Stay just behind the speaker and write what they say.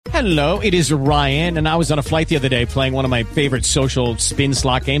Hello, it is Ryan, and I was on a flight the other day playing one of my favorite social spin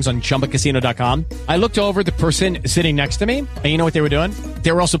slot games on ChumbaCasino.com. I looked over at the person sitting next to me, and you know what they were doing?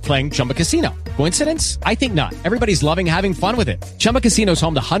 They were also playing Chumba Casino. Coincidence? I think not. Everybody's loving having fun with it. Chumba Casino is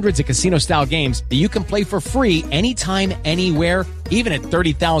home to hundreds of casino-style games that you can play for free anytime, anywhere, even at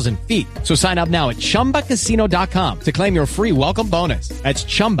 30,000 feet. So sign up now at ChumbaCasino.com to claim your free welcome bonus. That's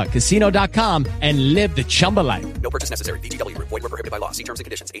ChumbaCasino.com and live the Chumba life. No purchase necessary. VGW. Void where prohibited by law. See terms and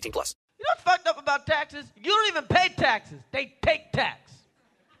conditions. 18+. You know what's fucked up about taxes? You don't even pay taxes. They take tax.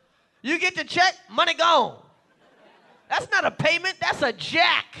 You get your check, money gone. That's not a payment. That's a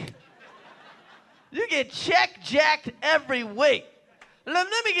jack. You get jacked every week. Let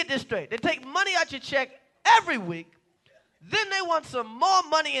me get this straight. They take money out your check every week. Then they want some more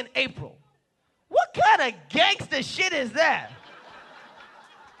money in April. What kind of gangster shit is that?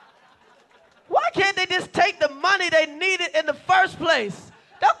 Why can't they just take the money they needed in the first place?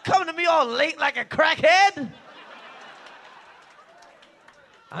 Don't come to me all late like a crackhead.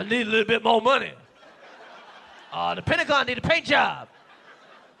 I need a little bit more money. The Pentagon need a paint job.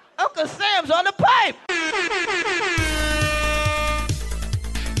 Uncle Sam's on the pipe.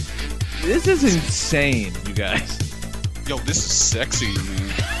 This is insane, you guys. Yo, this is sexy,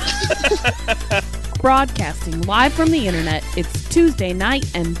 man. Broadcasting live from the internet, it's Tuesday night,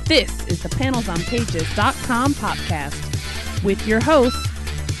 and this is the panelsonpages.com podcast with your host,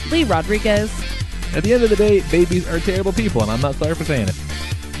 Lee Rodriguez. At the end of the day, babies are terrible people, and I'm not sorry for saying it.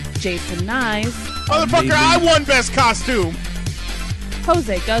 Jason Nyes. Motherfucker, I won best costume.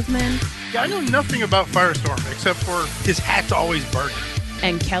 Jose Guzman. Yeah, I know nothing about Firestorm except for his hat's always burning.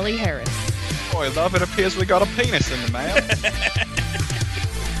 And Kelly Harris. Boy, love, it appears we got a penis in the mail.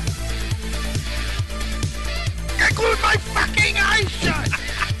 I glued my fucking eyes shut!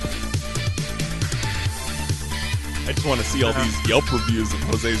 I just want to see all these Yelp reviews of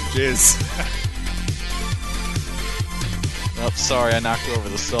Jose's jizz. Oh, sorry, I knocked over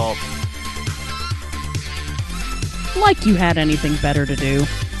the salt. Like you had anything better to do.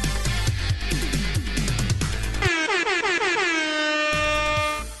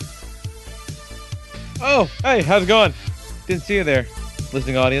 Oh, hey, how's it going? Didn't see you there,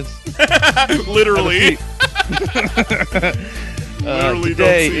 listening audience. Literally. Literally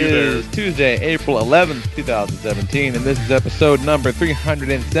today don't see you is there. Tuesday, April 11th, 2017, and this is episode number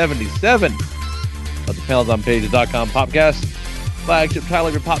 377 of the panelsonpages.com podcast, flagship title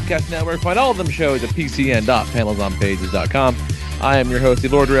of your podcast network. Find all of them shows at pcn.panelsonpages.com. I am your host, the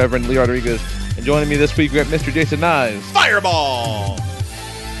Lord Reverend Lee Rodriguez, and joining me this week we have Mr. Jason Nyes, Fireball!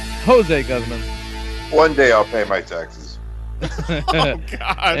 Jose Guzman, one day I'll pay my taxes. Oh,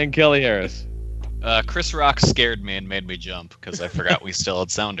 God. and Kelly Harris. Chris Rock scared me and made me jump because I forgot we still had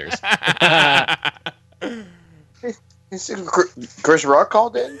Sounders. Chris Rock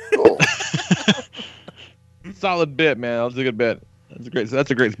called in? Cool. Solid bit, man. That was a good bit.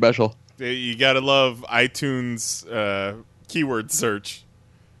 That's a great special. You gotta love iTunes keyword search.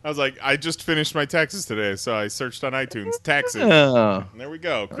 I was like, I just finished my taxes today, so I searched on iTunes. Taxes. Oh. And there we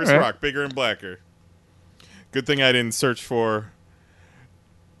go. Chris All right. Rock, bigger and blacker. Good thing I didn't search for...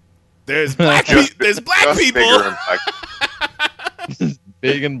 There's black, there's black Just people! bigger and black.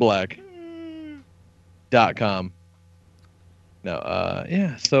 Big and black.com. No,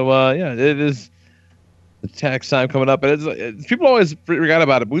 yeah. So, yeah, it is the tax time coming up. And it's people always forgot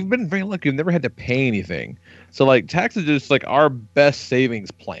about it. But we've been very lucky. We've never had to pay anything. So, like, taxes is just, like, our best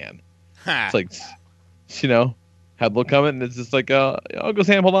savings plan. It's like, you know, have little coming, and it's just like, Uncle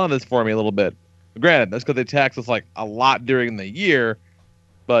Sam, hold on to this for me a little bit. Granted, that's because they tax us, like, a lot during the year.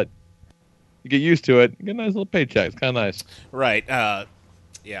 But you get used to it. You get a nice little paycheck. It's kind of nice. Right. Yeah,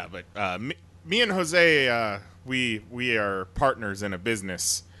 but me and Jose, we are partners in a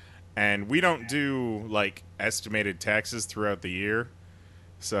business, and we don't do like estimated taxes throughout the year.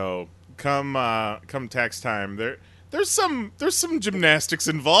 So come tax time, there's some gymnastics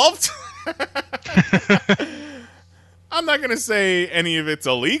involved. I'm not gonna say any of it's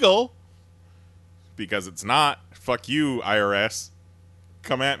illegal because it's not. Fuck you, IRS.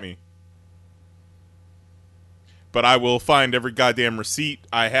 Come at me. But I will find every goddamn receipt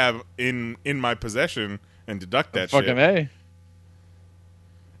I have in my possession and deduct that shit. Fucking A.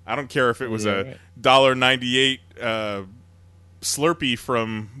 I don't care if it was a $1.98 Slurpee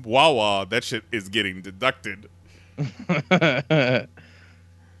from Wawa. That shit is getting deducted.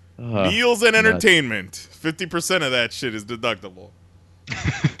 Meals and entertainment. 50% of that shit is deductible.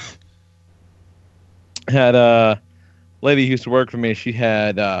 Had a lady who used to work for me. She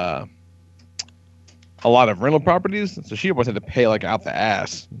had a lot of rental properties, so she always had to pay like out the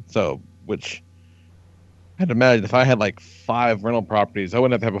ass. So, which had to imagine if I had like 5 rental properties, I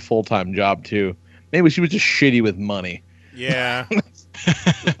wouldn't have to have a full-time job too. Maybe she was just shitty with money. Yeah.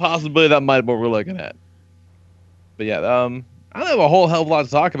 Possibly that might be what we're looking at. But yeah, I don't have a whole hell of a lot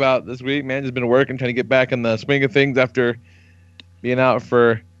to talk about this week, man. Just been working, trying to get back in the swing of things after being out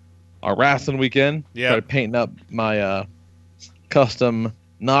for our wrestling weekend. Yeah. Started painting up my custom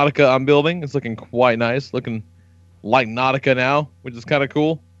Nautica I'm building. It's looking quite nice. Looking like Nautica now, which is kind of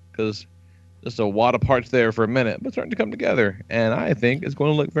cool because just a wad of parts there for a minute, but starting to come together. And I think it's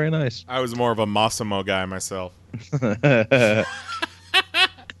going to look very nice. I was more of a Massimo guy myself.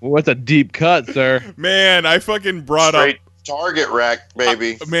 What's a deep cut, sir? Man, I fucking brought Straight up Target rack,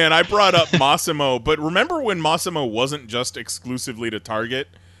 baby. man, I brought up Massimo, but remember when Massimo wasn't just exclusively to Target?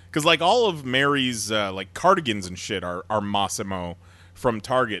 Because like all of Mary's like cardigans and shit are Massimo from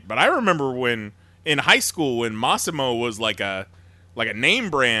Target. But I remember when in high school when Massimo was like a name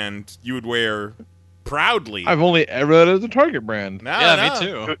brand you would wear proudly. I've only ever heard it as a Target brand. Me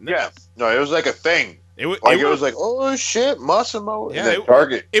too. Yeah. No, it was like a thing. It It was was like, oh shit, Massimo. Yeah, And then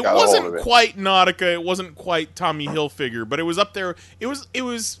Target. It got a hold wasn't of it. quite Nautica. It wasn't quite Tommy Hilfiger, but it was up there. It was.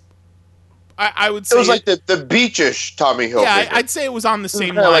 I would say It was like the beachish Tommy Hilfiger. Yeah, I'd say it was on the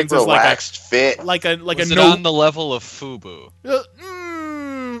same Kinda lines as relaxed fit. like a Was it no. on the level of FUBU?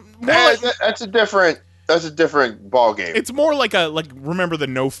 More like, That's a different ball game. it's more like remember the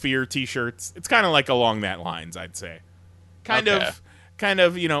No Fear T-shirts. It's kind of like along that lines, I'd say. Kind of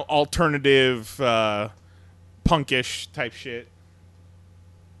alternative, punkish type shit.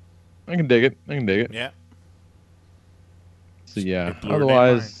 I can dig it. Yeah. So yeah. It blew her damn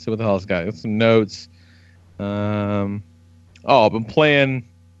Otherwise, mind. so what the hell else got? Got some notes. I've been playing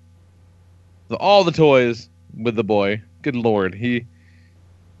all the toys with the boy. Good lord, he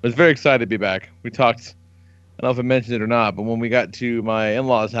was very excited to be back. We talked. I don't know if I mentioned it or not, but when we got to my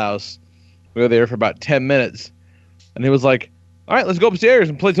in-laws' house, we were there for about 10 minutes, and he was like, "All right, let's go upstairs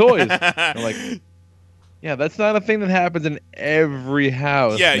and play toys." I'm like, "Yeah, that's not a thing that happens in every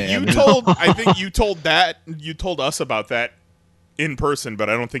house." Yeah, man. I think you told us about that in person, but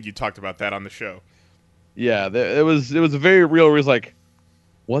I don't think you talked about that on the show. Yeah, it was a very real. Where he's like,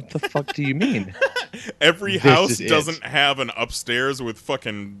 "What the fuck do you mean?" Every This house is it. doesn't have an upstairs with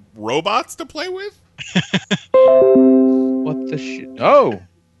fucking robots to play with. What the shit? Oh,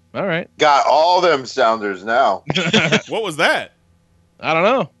 all right. Got all them sounders now. What was that? I don't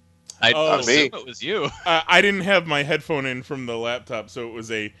know. I Oh. assume it was you. I didn't have my headphone in from the laptop, so it was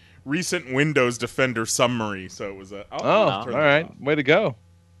a recent Windows Defender summary. So it was a. Oh, I'll turn all this right. off. Way to go.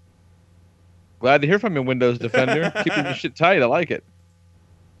 Glad to hear from you, Windows Defender. Keeping your shit tight. I like it.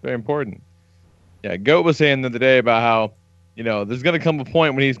 Very important. Yeah, Goat was saying the other day about how, there's going to come a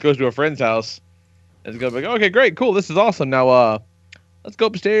point when he goes to a friend's house, and he's going to be like, okay, great, cool, this is awesome. Now, let's go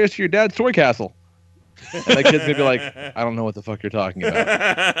upstairs to your dad's toy castle. And the kid's going to be like, I don't know what the fuck you're talking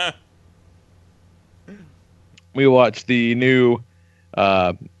about. We watched the new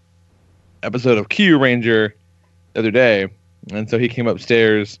episode of Q Ranger the other day, and so he came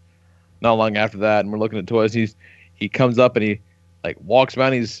upstairs not long after that, and we're looking at toys. He comes up and he walks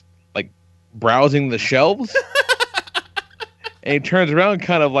around. He's browsing the shelves, and he turns around,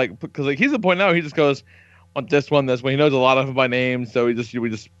 kind of because he's at the point now. He just goes, "Want this one, this one." He knows a lot of them by name, so we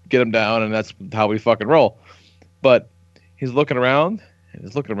just get them down, and that's how we fucking roll. But he's looking around, and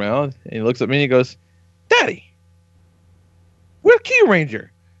he looks at me, and he goes, "Daddy, where's Q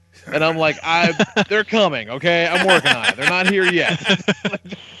Ranger?" And I'm like, "They're coming, okay? I'm working on it. They're not here yet.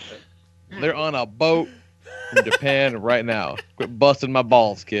 They're on a boat from Japan right now. Quit busting my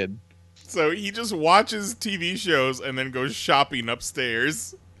balls, kid." So he just watches TV shows and then goes shopping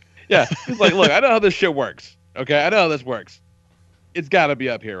upstairs. Yeah, he's like, "Look, I know how this shit works. Okay, I know how this works. It's got to be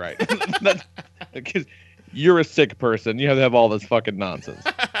up here, right?" Because you're a sick person. You have to have all this fucking nonsense.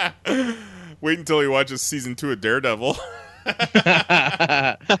 Wait until he watches season 2 of Daredevil.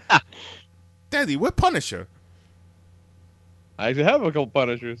 Daddy, what Punisher? I actually have a couple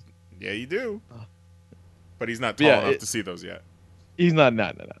Punishers. Yeah, you do. But he's not But tall yeah, enough to see those yet. He's not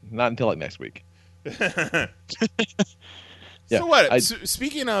until next week. Yeah, So what? I-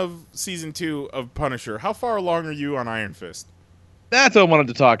 Speaking of season 2 of Punisher, how far along are you on Iron Fist? That's what I wanted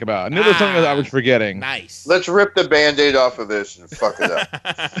to talk about. I knew there was something that I was forgetting. Nice. Let's rip the Band-Aid off of this and fuck it up.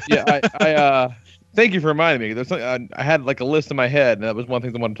 Yeah, I thank you for reminding me. There's something, I had a list in my head, and that was one of the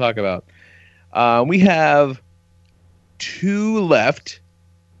things I wanted to talk about. We have 2 left.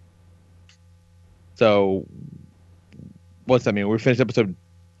 So, what's that mean? We finished episode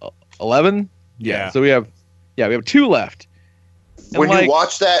 11. Yeah. So we have 2 left. And When you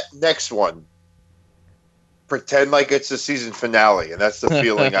watch that next one, pretend like it's the season finale, and that's the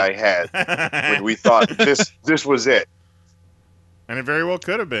feeling I had when we thought this was it. And it very well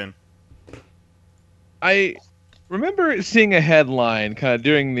could have been. I remember seeing a headline kind of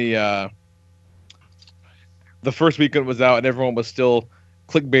during the first weekend was out, and everyone was still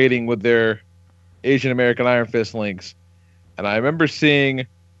clickbaiting with their Asian American Iron Fist links. And I remember seeing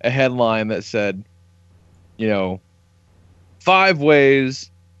a headline that said, 5 ways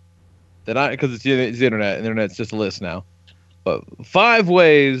that because it's the internet, and the internet's just a list now, but 5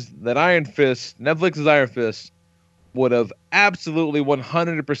 ways that Netflix's Iron Fist would have absolutely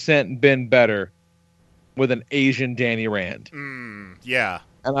 100% been better with an Asian Danny Rand. Yeah.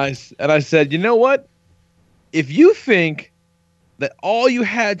 And I said, you know what? If you think that all you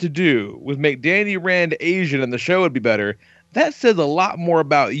had to do was make Danny Rand Asian and the show would be better, that says a lot more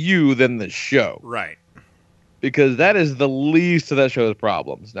about you than the show. Right. Because that is the least of that show's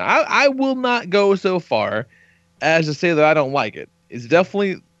problems. Now, I will not go so far as to say that I don't like it. It's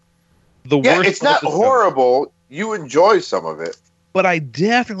definitely the worst. Yeah, it's not horrible. You enjoy some of it. But I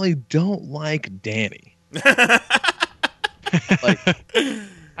definitely don't like Danny. I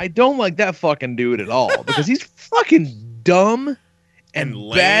don't like that fucking dude at all. Because he's fucking dumb and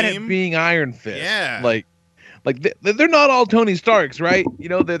bad at being Iron Fist. Yeah. They're not all Tony Starks, right?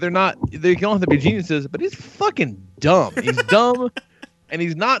 They're not. They don't have to be geniuses, but he's fucking dumb. He's dumb, and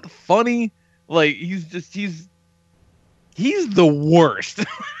he's not funny. He's the worst.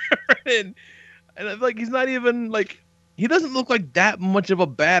 and he's not even he doesn't look like that much of a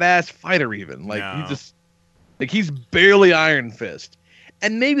badass fighter. Even No. he's barely Iron Fist,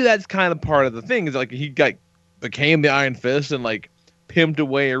 and maybe that's kind of part of the thing. Is he became the Iron Fist and pimped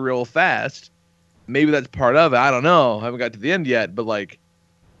away real fast. Maybe that's part of it. I don't know. I haven't got to the end yet, but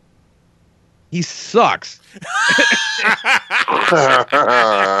he sucks.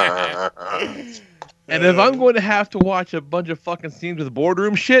 And if I'm going to have to watch a bunch of fucking scenes with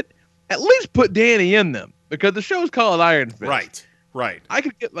boardroom shit, at least put Danny in them, because the show's called Iron Fist. Right. I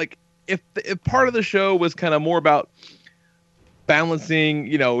could get if part of the show was kind of more about balancing,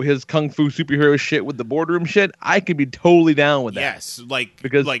 his kung fu superhero shit with the boardroom shit, I could be totally down with that. Yes,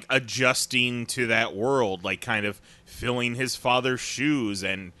 because adjusting to that world, kind of filling his father's shoes,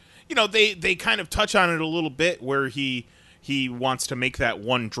 and they kind of touch on it a little bit where he wants to make that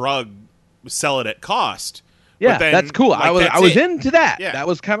one drug, sell it at cost. Yeah, but then, that's cool. I was into that. Yeah. That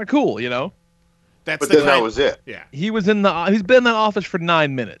was kind of cool, That's that was it. Yeah, he's been in that office for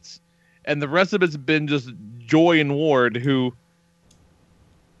 9 minutes, and the rest of it's been just Joy and Ward, who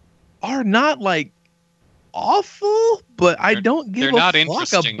are not awful, but I don't give a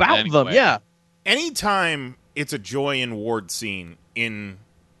fuck about them. Yeah. Anytime it's a Joy and Ward scene in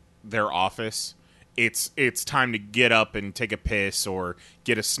their office, it's time to get up and take a piss or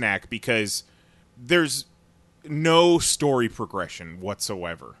get a snack, because there's no story progression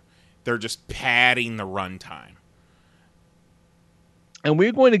whatsoever. They're just padding the runtime. And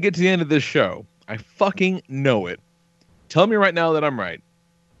we're going to get to the end of this show. I fucking know it. Tell me right now that I'm right.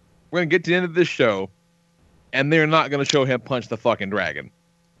 We're going to get to the end of this show, and they're not going to show him punch the fucking dragon.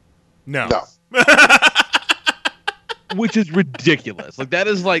 No. Which is ridiculous.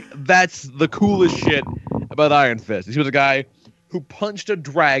 That's the coolest shit about Iron Fist. He was a guy who punched a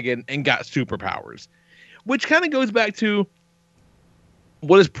dragon and got superpowers. Which kind of goes back to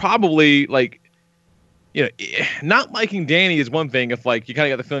what is probably, not liking Danny is one thing. If, you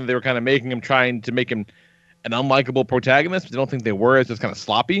kind of got the feeling they were kind of trying to make him an unlikable protagonist, but I don't think they were. It's just kind of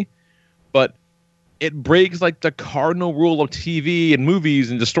sloppy. But it breaks the cardinal rule of TV and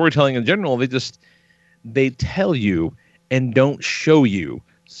movies and just storytelling in general. They tell you and don't show you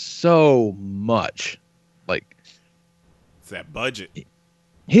so much. It's that budget.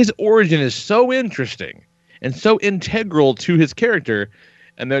 His origin is so interesting and so integral to his character,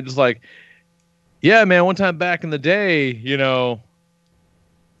 and they're just yeah, man, one time back in the day,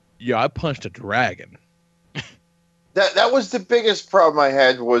 I punched a dragon. That was the biggest problem I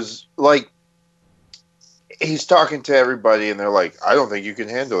had, was he's talking to everybody and they're like, I don't think you can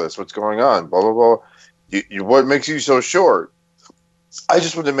handle this. What's going on? Blah, blah, blah. What makes you so sure? I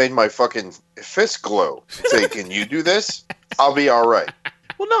just would have made my fucking fist glow. Say, can you do this? I'll be all right.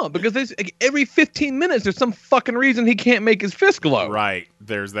 Well, no, because every 15 minutes there's some fucking reason he can't make his fist glow. Right.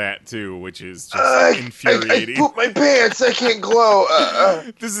 There's that too, which is just infuriating. I pooped my pants. I can't glow.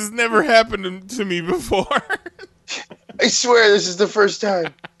 This has never happened to me before. I swear this is the first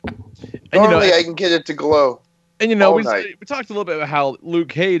time. And, Normally I can get it to glow. And we talked a little bit about how Luke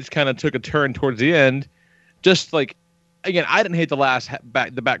Cage kind of took a turn towards the end. Just again, I didn't hate the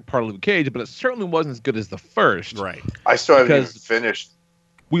back part of Luke Cage, but it certainly wasn't as good as the first. Right. I still haven't even finished.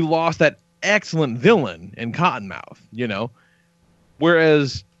 We lost that excellent villain in Cottonmouth, you know?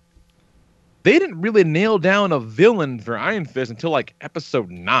 Whereas they didn't really nail down a villain for Iron Fist until like episode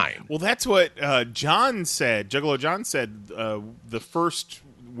 9. Well, that's what John said. Juggalo John said the first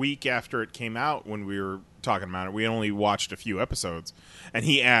week after it came out when we were talking about it. We only watched a few episodes. And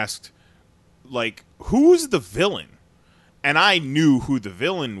he asked, like, who's the villain? And I knew who the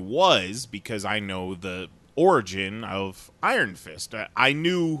villain was because I know the origin of Iron Fist. I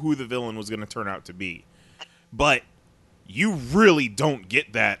knew who the villain was going to turn out to be. But you really don't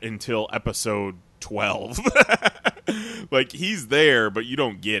get that until episode 12. Like, he's there, but you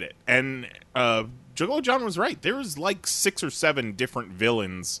don't get it. And Juggalo John was right. There was like 6 or 7 different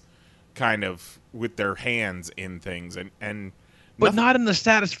villains kind of with their hands in things. And but not in the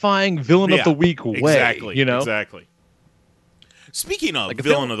satisfying villain of the week way. Exactly, you know? Exactly. Speaking of like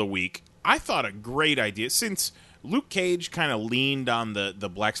villain of the week, I thought a great idea, since Luke Cage kind of leaned on the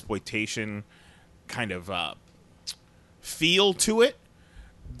blaxploitation kind of feel to it.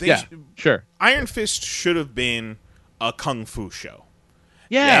 Sure. Iron Fist should have been a kung fu show.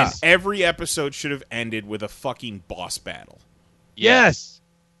 Yes. And every episode should have ended with a fucking boss battle. Yes.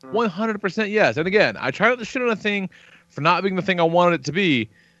 100% yes. And again, I tried to shit on a thing for not being the thing I wanted it to be.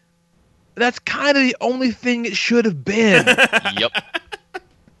 That's kind of the only thing it should have been. Yep.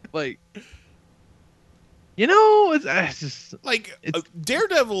 Like, you know, it's just like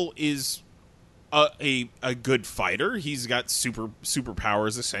Daredevil is a good fighter. He's got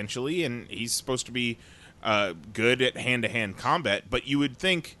superpowers essentially, and he's supposed to be good at hand-to-hand combat. But you would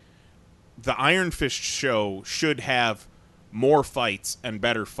think the Iron Fist show should have more fights and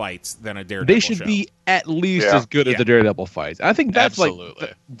better fights than a Daredevil They should show. be at least as good as the Daredevil fights. I think that's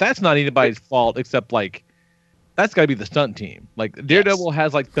Absolutely. That's not anybody's fault except like that's got to be the stunt team. Like Daredevil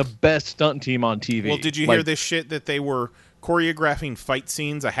has like the best stunt team on TV. Well, did you hear this shit that they were choreographing fight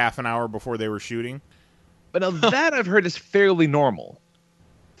scenes a half an hour before they were shooting? But now that I've heard is fairly normal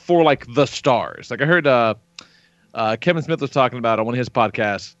for like the stars. Like I heard Kevin Smith was talking about on one of his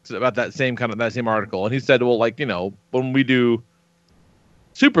podcasts about that same article, and he said, well, like, you know, when we do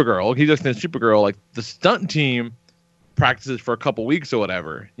Supergirl, he just finished Supergirl, like the stunt team practices for a couple weeks or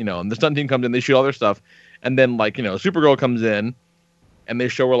whatever, you know, and the stunt team comes in, they shoot all their stuff, and then like, you know, Supergirl comes in and they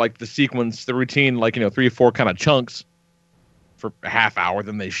show her like the sequence, the routine, like, you know, 3 or 4 kind of chunks for a half hour,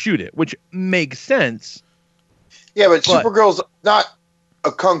 then they shoot it, which makes sense. Yeah, but Supergirl's not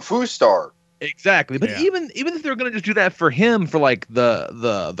a kung fu star. Exactly, but even if they're gonna just do that for him for like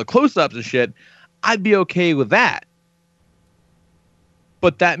the close-ups and shit, I'd be okay with that.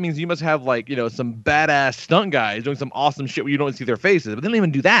 But that means you must have like, you know, some badass stunt guys doing some awesome shit where you don't see their faces. But they don't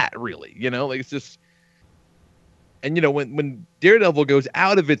even do that really, you know. Like it's just, and you know when Daredevil goes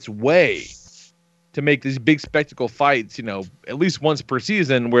out of its way to make these big spectacle fights, you know, at least once per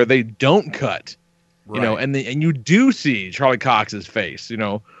season where they don't cut, you know, and you do see Charlie Cox's face, you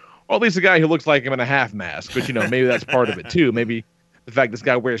know. Or at least a guy who looks like him in a half mask, but you know, maybe that's part of it too. Maybe the fact this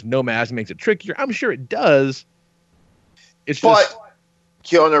guy wears no mask makes it trickier. I'm sure it does. It's just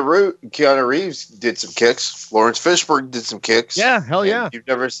Keanu Reeves did some kicks. Lawrence Fishburne did some kicks. Yeah, hell yeah. You've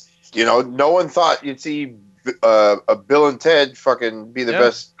never, you know, no one thought you'd see a Bill and Ted fucking be the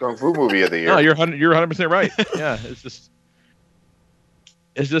best kung fu movie of the year. No, you're 100% right. Yeah,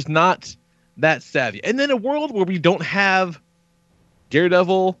 it's just not that savvy. And then a world where we don't have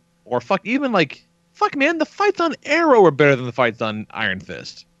Daredevil. Or even man, the fights on Arrow are better than the fights on Iron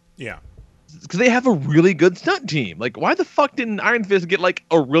Fist. Yeah. Because they have a really good stunt team. Like, why the fuck didn't Iron Fist get, like,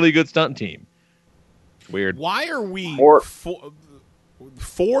 a really good stunt team? Weird. Why are we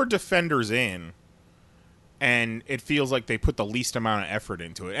four defenders in, and it feels like they put the least amount of effort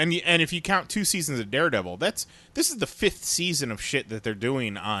into it? And if you count 2 seasons of Daredevil, this is the 5th season of shit that they're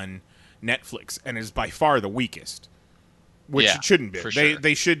doing on Netflix, and is by far the weakest. Which it shouldn't be. Sure.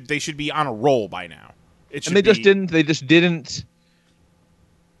 They should be on a roll by now. And they just didn't. They just didn't.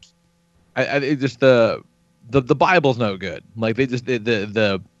 The Bible's no good. Like they just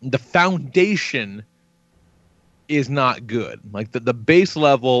the foundation is not good. Like the base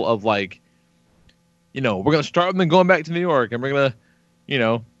level of like, you know, we're gonna start with them going back to New York, and we're gonna, you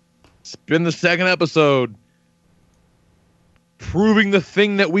know, spend the second episode proving the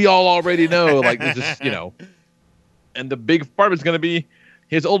thing that we all already know. Like it's just, you know. And the big part is going to be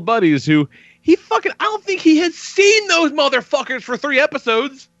his old buddies who I don't think he had seen those motherfuckers for 3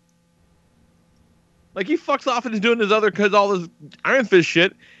 episodes. Like he fucks off and is doing his all this Iron Fist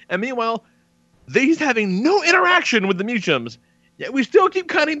shit. And meanwhile, he's having no interaction with the Mutuums. Yet we still keep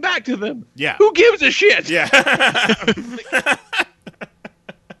cutting back to them. Yeah. Who gives a shit? Yeah.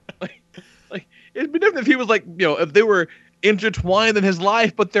 like it'd be different if he was like, you know, if they were intertwined in his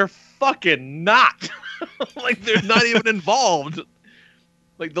life, but they're fucking not. Like, they're not even involved.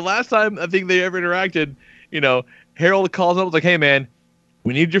 Like, the last time I think they ever interacted, Harold calls up, like, hey, man,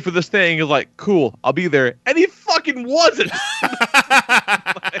 we need you for this thing. He's like, cool, I'll be there. And he fucking wasn't.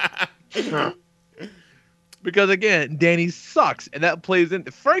 Because, again, Danny sucks. And that plays in.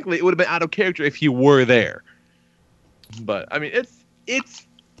 Frankly, it would have been out of character if he were there. But, I mean, it's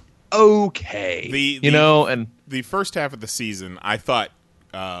okay. And the first half of the season, I thought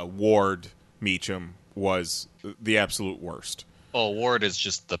Ward Meacham was the absolute worst. Oh, Ward is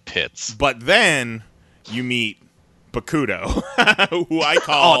just the pits. But then you meet Bakudo, who I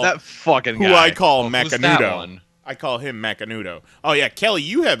call that fucking guy. Who I call Who's that Macanudo. one? I call him Macanudo. Oh yeah, Kelly,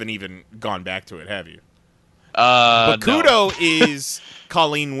 you haven't even gone back to it, have you? Bakudo No. Is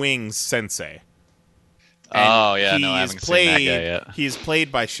Colleen Wing's sensei. Oh yeah, no, I haven't seen that guy yet. He is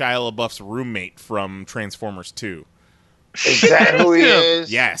played by Shia LaBeouf's roommate from Transformers 2. Is that who he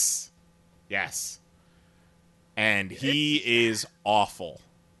is? Yes. And he is awful.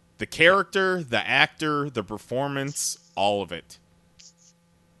 The character, the actor, the performance, all of it.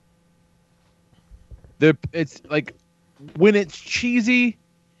 It's like, when it's cheesy,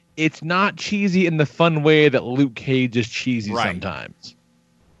 it's not cheesy in the fun way that Luke Cage is cheesy sometimes.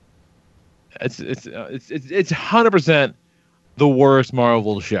 It's 100% the worst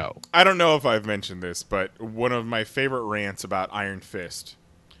Marvel show. I don't know if I've mentioned this, but one of my favorite rants about Iron Fist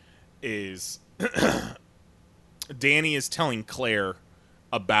is Danny is telling Claire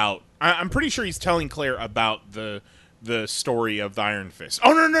about. I'm pretty sure he's telling Claire about the story of the Iron Fist.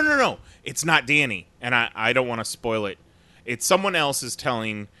 Oh no! It's not Danny, and I don't want to spoil it. It's someone else is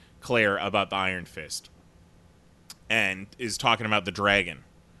telling Claire about the Iron Fist, and is talking about the dragon.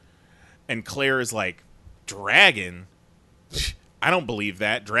 And Claire is like, dragon? I don't believe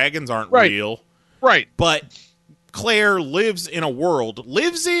that. Dragons aren't real. Right. But Claire lives in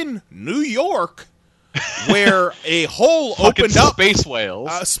New York, where a hole opened up. Space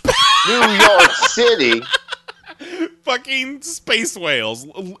whales. New York City. Fucking space whales.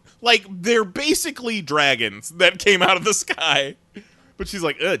 Like, they're basically dragons that came out of the sky. But she's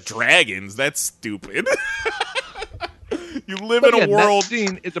like, dragons? That's stupid. You live in a world. That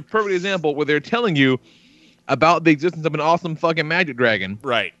scene is a perfect example where they're telling you about the existence of an awesome fucking magic dragon.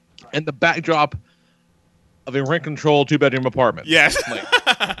 Right. And the backdrop of a rent-controlled 2-bedroom apartment. Yes. Like,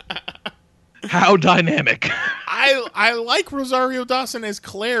 how dynamic. I like Rosario Dawson as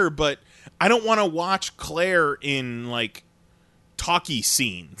Claire, but I don't want to watch Claire in, like, talkie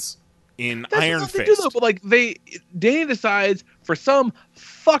scenes in Iron Fist. Do, though, but, like, Danny decides, for some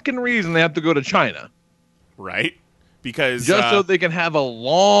fucking reason, they have to go to China. Right. Because just so they can have a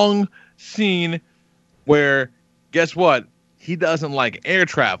long scene where, guess what? He doesn't like air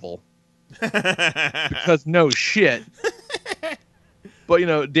travel. Because no shit.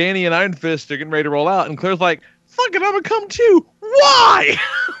 But, Danny and Iron Fist are getting ready to roll out, and Claire's like, fuck it, I'm gonna come too. Why?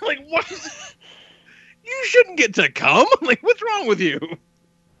 Like, what? You shouldn't get to come. Like, what's wrong with you?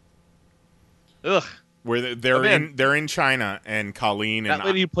 Ugh. Where they're in China, and Colleen and that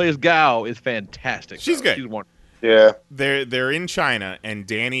lady who plays Gao is fantastic. She's good. She's wonderful. Yeah. They're in China, and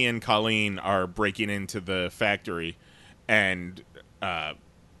Danny and Colleen are breaking into the factory, and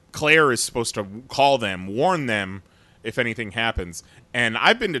Claire is supposed to call them, warn them if anything happens. And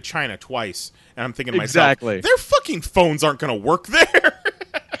I've been to China twice, and I'm thinking to myself, their fucking phones aren't going to work there.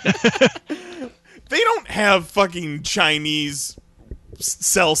 They don't have fucking Chinese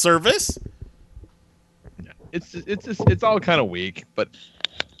cell service. It's all kind of weak, but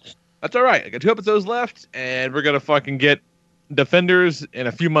that's all right. I got 2 episodes left, and we're gonna fucking get Defenders in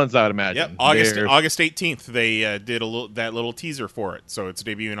a few months, I would imagine. Yep, August 18th. They did that little teaser for it, so it's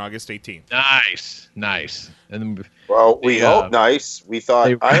debuting August 18th. Nice. And then, we hope nice. We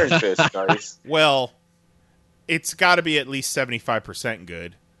thought Iron Fist nice. Well, it's got to be at least 75%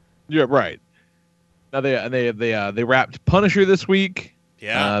 good. Yeah, right. Now they wrapped Punisher this week.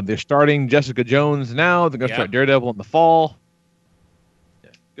 Yeah, they're starting Jessica Jones now. They're gonna start Daredevil in the fall. Yeah,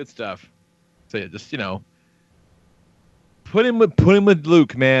 good stuff. So yeah, just put him with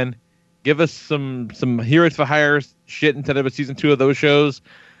Luke, man. Give us some Heroes for Hire shit instead of a season 2 of those shows.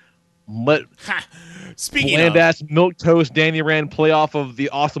 Let bland-ass milquetoast Danny Rand play off of the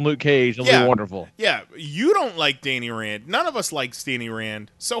awesome Luke Cage. It'll be wonderful. Yeah, you don't like Danny Rand. None of us likes Danny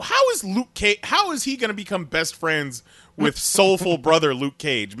Rand. So how is Luke Cage? How is he going to become best friends with soulful brother Luke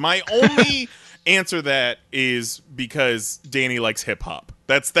Cage? My only answer to that is because Danny likes hip hop.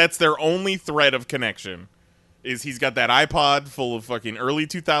 That's their only thread of connection. Is he's got that iPod full of fucking early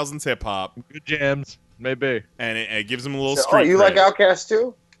 2000s hip hop, good jams, maybe, and it gives him a little street. Oh, you cred. like Outkast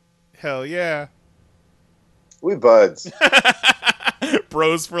too? Hell yeah. We buds.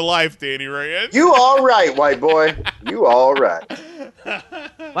 Bros for life, Danny Ryan. You all right, white boy. You all right.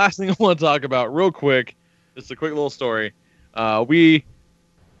 Last thing I want to talk about real quick, just a quick little story. We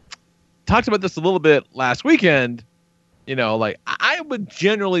talked about this a little bit last weekend. You know, like, I would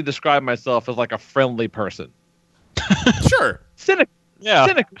generally describe myself as like a friendly person. Sure. Cynical. Yeah.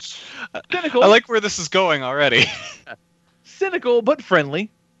 Cynical. I like where this is going already. Cynical, but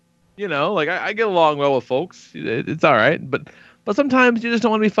friendly. You know, like, I get along well with folks. It's all right. But sometimes you just don't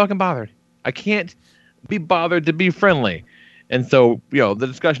want to be fucking bothered. I can't be bothered to be friendly. And so, you know, the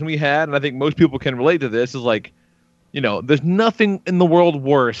discussion we had, and I think most people can relate to this, is like, you know, there's nothing in the world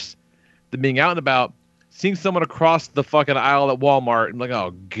worse than being out and about, seeing someone across the fucking aisle at Walmart, and like,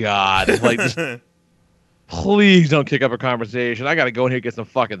 oh, God. Like, just, please don't kick up a conversation. I got to go in here and get some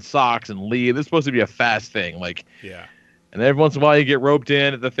fucking socks and leave. This is supposed to be a fast thing. Like, yeah. And every once in a while you get roped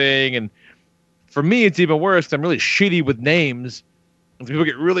in at the thing. And for me, it's even worse because I'm really shitty with names. And people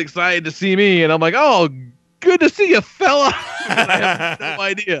get really excited to see me. And I'm like, oh, good to see you, fella. And I have no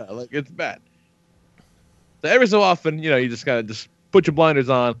idea. Like, it's bad. So every so often, you know, you just gotta just put your blinders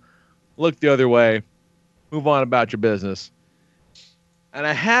on, look the other way, move on about your business. And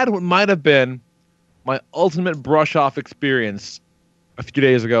I had what might have been my ultimate brush-off experience a few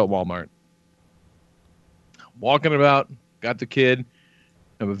days ago at Walmart. Walking about, got the kid,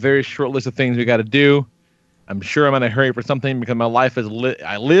 I have a very short list of things we got to do. I'm sure I'm in a hurry for something because my life is lit.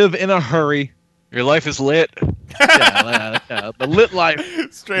 I live in a hurry. Your life is lit. Yeah, the lit life.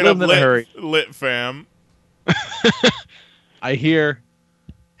 Straight up in a hurry. lit fam. I hear,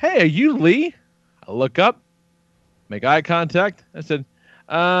 hey, are you Lee? I look up, make eye contact. I said,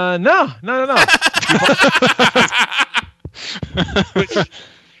 no. Which,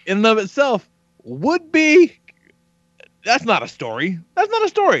 in and of itself, would be, that's not a story. That's not a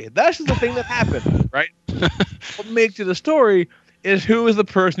story. That's just a thing that happened, right? What makes it a story is who is the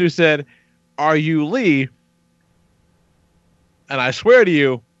person who said, are you Lee? And I swear to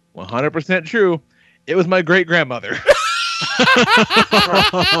you, 100% true, it was my great-grandmother.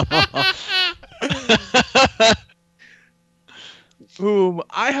 Whom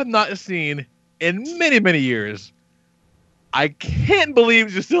I have not seen in many, many years. I can't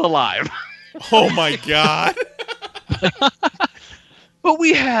believe she's still alive. Oh, my God. But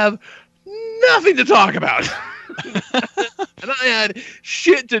we have nothing to talk about. And I had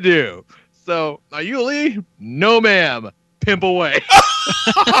shit to do. So, are you Lee? No, ma'am. Pimp away.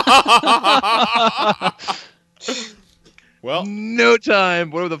 Well, no time.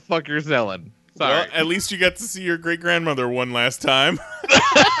 Whatever the fuck you're selling. Sorry. Well, at least you got to see your great-grandmother one last time.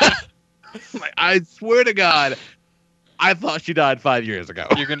 I swear to God, I thought she died 5 years ago.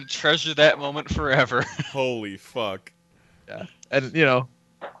 You're going to treasure that moment forever. Holy fuck. Yeah. And, you know,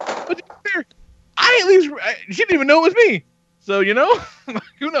 but to be fair, she didn't even know it was me. So, you know,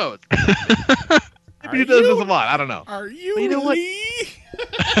 who knows? Maybe she does this a lot. I don't know. Are you, but you know Lee?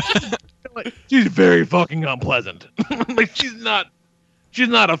 What? She's very fucking unpleasant. Like, she's not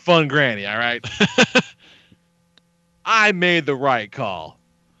a fun granny, all right? I made the right call.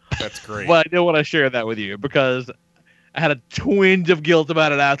 That's great. But I didn't want to share that with you because I had a twinge of guilt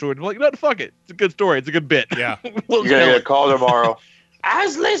about it afterwards. I'm like, no, fuck it. It's a good story. It's a good bit. Yeah. You're going to get a call tomorrow. I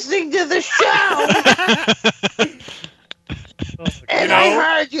was listening to the show. And I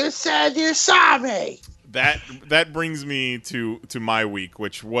heard you said you saw me. That brings me to my week,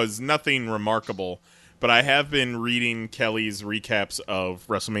 which was nothing remarkable, but I have been reading Kelly's recaps of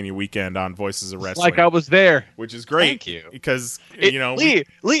WrestleMania weekend on Voices of Wrestling. Like I was there. Which is great. Thank you. Because, Lee,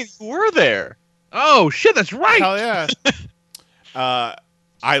 you were there. Oh, shit, that's right. Hell yeah.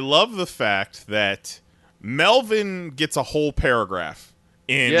 I love the fact that Melvin gets a whole paragraph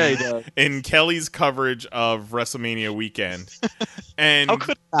in Kelly's coverage of WrestleMania weekend. And how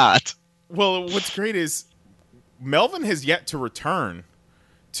could not? Well, what's great is Melvin has yet to return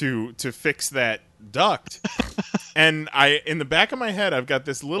to fix that duct. And in the back of my head, I've got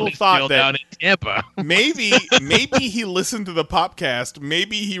this little thought that down in Tampa. maybe he listened to the podcast.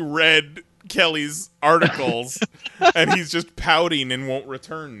 Maybe he read Kelly's articles and he's just pouting and won't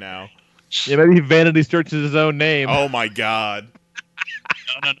return now. Yeah, maybe he vanity searches his own name. Oh my God.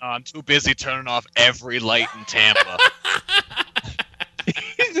 No, I'm too busy turning off every light in Tampa.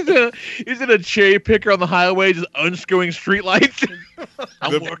 He's in a cherry picker on the highway, just unscrewing streetlights.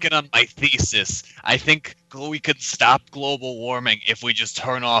 I'm working on my thesis. I think we could stop global warming if we just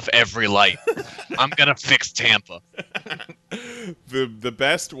turn off every light. I'm gonna fix Tampa. The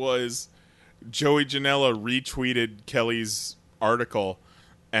best was Joey Janela retweeted Kelly's article,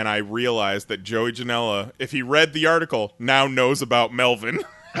 and I realized that Joey Janela, if he read the article, now knows about Melvin.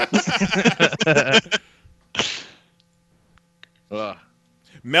 Ugh.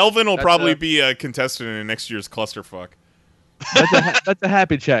 Melvin will That's probably a- be a contestant in next year's clusterfuck. That's a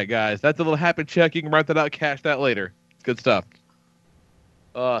happy check, guys. That's a little happy check. You can write that out, cash that later. It's good stuff.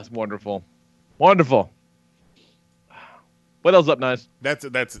 Oh, it's wonderful. Wonderful. What else up, nice? That's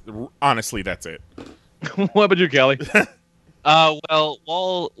honestly that's it. What about you, Kelly? Well,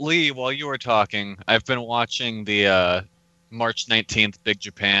 while you were talking, I've been watching the March 19th Big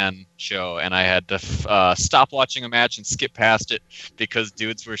Japan show, and I had to stop watching a match and skip past it because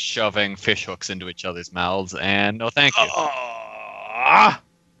dudes were shoving fish hooks into each other's mouths, and no thank you.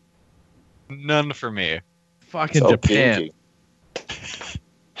 None for me. Fucking So Japan. kinky.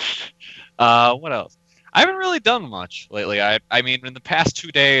 What else? I haven't really done much lately. I mean, in the past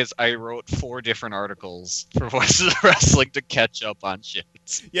 2 days, I wrote 4 different articles for Voices of Wrestling to catch up on shit.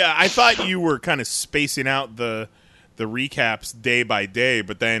 Yeah, I thought you were kind of spacing out the recaps day by day,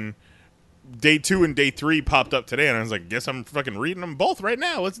 but then day 2 and day 3 popped up today, and I was like, guess I'm fucking reading them both right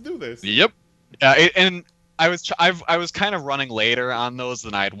now. Let's do this. Yep. And I was kind of running later on those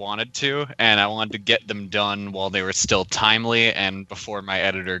than I'd wanted to, and I wanted to get them done while they were still timely and before my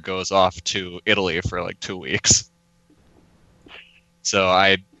editor goes off to Italy for like 2 weeks. So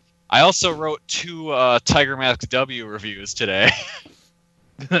I also wrote 2 Tiger Mask W reviews today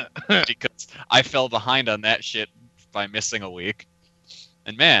because I fell behind on that shit by missing a week.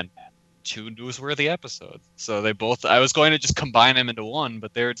 And man, 2 newsworthy episodes. So they both. I was going to just combine them into one,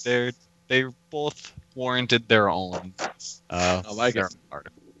 but they both warranted their own. I like it.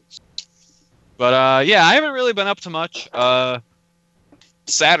 Articles. But yeah, I haven't really been up to much.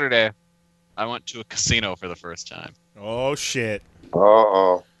 Saturday, I went to a casino for the first time. Oh shit.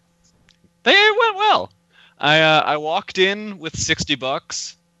 Uh-oh. They went well. I walked in with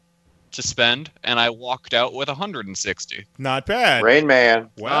 $60 to spend, and I walked out with 160. Not bad. Rain Man.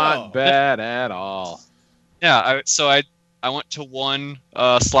 Wow. Not bad at all. Yeah, I went to one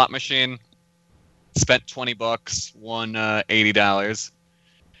slot machine, spent $20, won $80.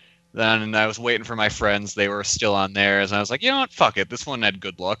 Then I was waiting for my friends; they were still on theirs, and I was like, you know what, fuck it, this one had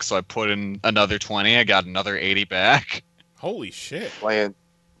good luck, so I put in another 20. I got another 80 back. Holy shit. Playing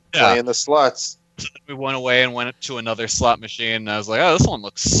Yeah. the sluts. We went away and went to another slot machine, and I was like, oh, this one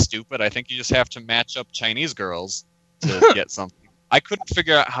looks stupid. I think you just have to match up Chinese girls to get something. I couldn't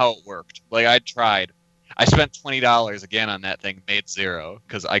figure out how it worked. Like, I tried. I spent $20 again on that thing, made 0,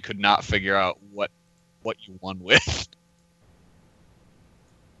 because I could not figure out what you won with.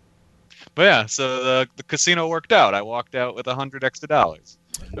 But yeah, so the casino worked out. I walked out with $100 extra. I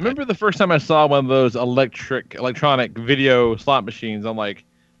remember the first time I saw one of those electronic video slot machines. I'm like,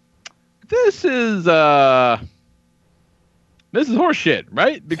 this is horse shit,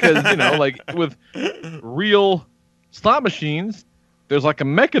 right? Because like with real slot machines, there's like a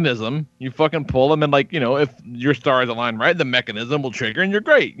mechanism. You fucking pull them, and like if your stars align right, the mechanism will trigger, and you're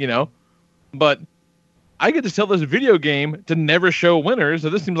great, But I get to tell this video game to never show winners, so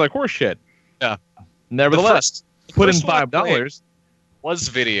this seems like horse shit. Yeah. Nevertheless, put in first one I $5. Was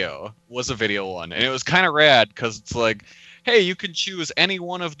a video one, and it was kind of rad because it's like, hey, you can choose any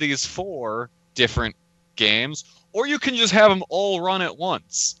one of these 4 different games, or you can just have them all run at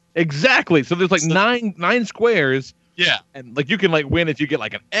once. Exactly. So there's like nine squares. Yeah. And like you can like win if you get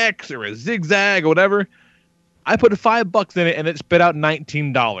like an X or a zigzag or whatever. I put $5 in it and it spit out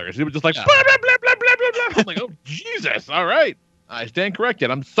 $19. It was just like blah, blah, blah, blah, blah, blah, blah. I'm like, oh Jesus! All right, I stand corrected.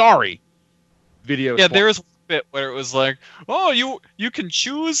 I'm sorry. Video. Yeah, there was a bit where it was like, oh, you can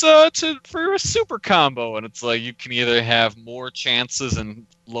choose for a super combo, and it's like you can either have more chances and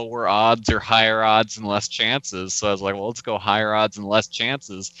lower odds, or higher odds and less chances. So I was like, well, let's go higher odds and less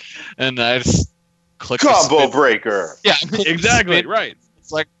chances, and I just clicked Combo breaker. Yeah, exactly right.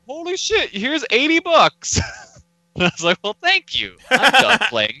 It's like, holy shit! Here's $80. And I was like, well, thank you. I'm done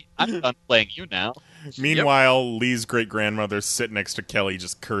playing. I'm done playing you now. Meanwhile, Lee's great grandmother's sitting next to Kelly,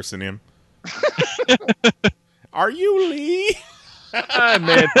 just cursing him. Are you Lee? I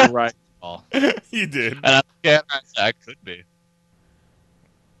made the right call. You did. And I could be.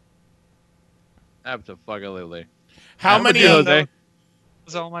 Absolutely. How many? Jose? That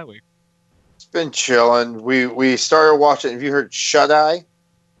was all my week. It's been chilling. We started watching. Have you heard Shut Eye?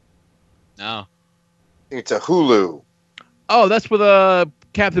 No. I think it's a Hulu Oh, that's with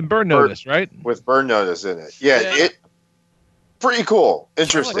Captain Burn Notice, right? with Burn Notice in it. Yeah, it pretty cool.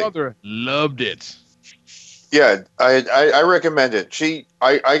 Interesting. My brother loved it. Yeah, I recommend it.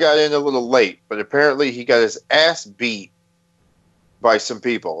 I got in a little late, but apparently he got his ass beat by some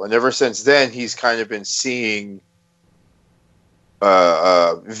people, and ever since then he's kind of been seeing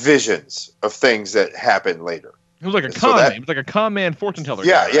visions of things that happen later. He was like a con man. He was like a con man fortune teller.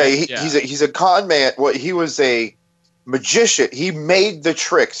 Yeah, guy, right? He's a con man. Well, he was a magician. He made the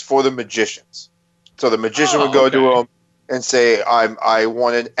tricks for the magicians. So the magician would go to him and say, I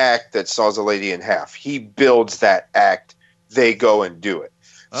want an act that saws a lady in half. He builds that act. They go and do it.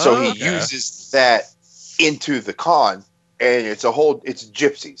 So he uses that into the con, and it's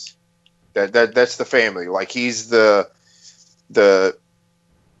gypsies. That's the family. Like he's the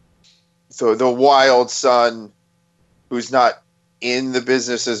wild son who's not in the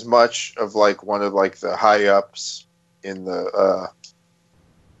business as much of like one of like the high ups in the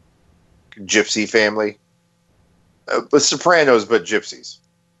gypsy family. But Sopranos, but gypsies.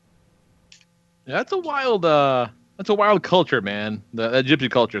 Yeah, that's a wild culture, man. That gypsy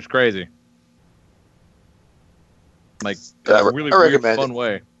culture is crazy. Like a really weird, fun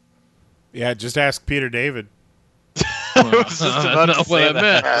way. Yeah, just ask Peter David. I was just about to say I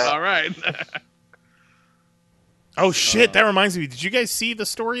meant. All right. Oh shit! That reminds me. Did you guys see the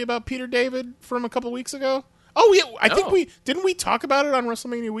story about Peter David from a couple weeks ago? Oh yeah, I think we talk about it on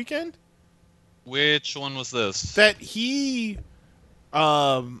WrestleMania weekend. Which one was this? That he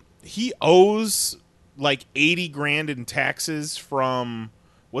owes like $80,000 in taxes from,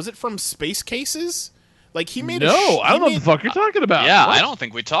 was it from Space Cases? Like he made I don't know what the fuck you're talking about. Yeah, What? I don't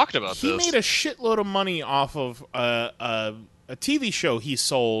think we talked about He this. made a shitload of money off of a TV show he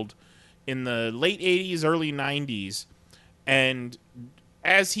sold in the late 80s, early 90s, and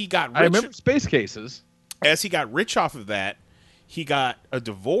as he got rich, I remember Space Cases. As he got rich off of that, he got a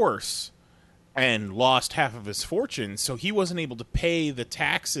divorce and lost half of his fortune, so he wasn't able to pay the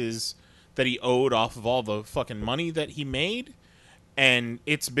taxes that he owed off of all the fucking money that he made, and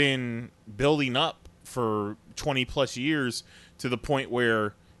it's been building up for 20 plus years to the point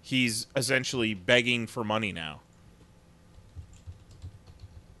where he's essentially begging for money now.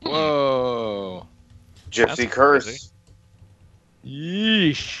 Whoa. Gypsy curse. crazy.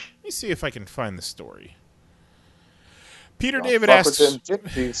 Yeesh. Let me see if I can find the story. Peter Don't David fuck with asks them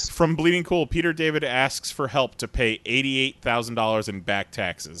gypsies. from Bleeding Cool. Peter David asks for help to pay $88,000 in back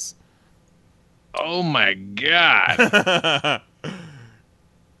taxes. Oh my god.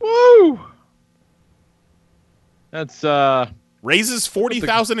 Woo. That's Raises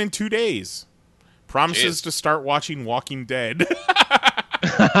 $40,000 in 2 days. Promises to start watching Walking Dead.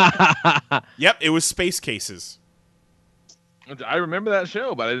 Yep, it was Space Cases. I remember that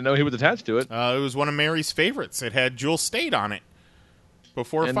show, but I didn't know he was attached to it. It was one of Mary's favorites. It had Jewel Staite on it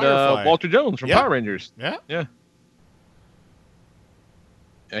before And Firefly. Walter Jones from Yep. Power Rangers. Yeah. Yeah.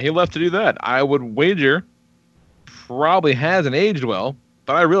 Yeah, he left to do that. I would wager probably hasn't aged well,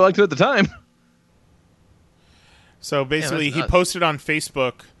 but I really liked it at the time. So basically, that's he nuts. posted on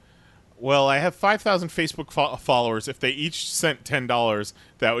Facebook, well, I have 5,000 Facebook followers. If they each sent $10,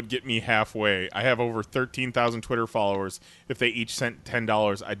 that would get me halfway. I have over 13,000 Twitter followers. If they each sent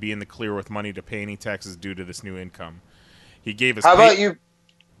 $10, I'd be in the clear with money to pay any taxes due to this new income. He gave us... How about you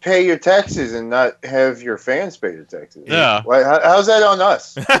pay your taxes and not have your fans pay your taxes? Yeah. How's that on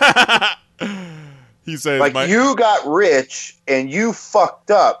us? He says... Like, you got rich and you fucked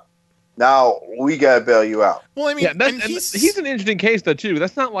up. Now we gotta bail you out. Well, I mean, Yeah, and he's an interesting case though too.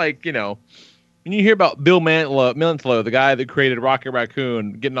 That's not like, you know, when you hear about Bill Mantlo, the guy that created Rocket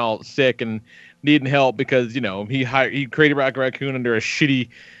Raccoon, getting all sick and needing help because, you know, he created Rocket Raccoon under a shitty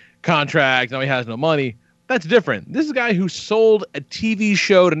contract. Now he has no money. That's different. This is a guy who sold a TV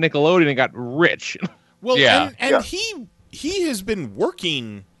show to Nickelodeon and got rich. Well, Yeah. and he has been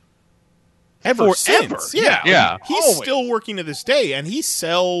working ever Forever. since. Yeah. He's Always. still working to this day, and he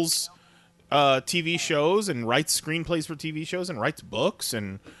sells TV shows and writes screenplays for TV shows and writes books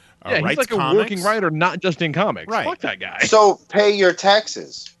and Yeah, he's writes like comics. a working writer, not just in comics. Right. Fuck that guy. So pay your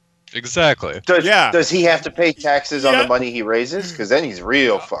taxes. Exactly. Does he have to pay taxes on Yeah. the money he raises? Because then he's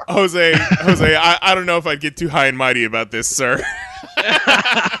real fucked. Jose, I don't know if I'd get too high and mighty about this, sir.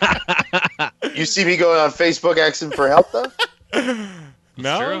 You see me going on Facebook asking for help, though?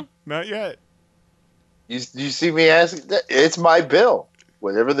 No, true. not yet. You see me asking? It's my bill.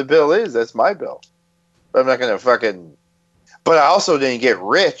 Whatever the bill is, that's my bill. But I'm not going to fucking... But I also didn't get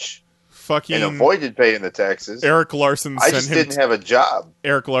rich Fucking and avoided paying the taxes. Eric Larson I sent just him. didn't have a job.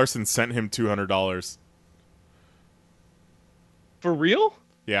 Eric Larson sent him $200. For real?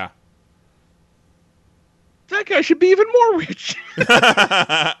 Yeah. That guy should be even more rich.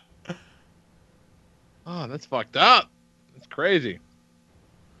 Oh, that's fucked up. That's crazy.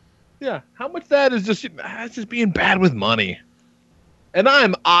 Yeah, how much that is that's just being bad with money. And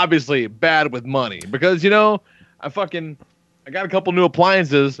I'm obviously bad with money because, you know, I got a couple new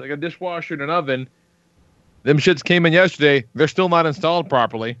appliances. I got a dishwasher and an oven. Them shits came in yesterday. They're still not installed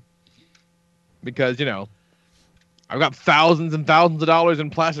properly because, you know, I've got thousands and thousands of dollars in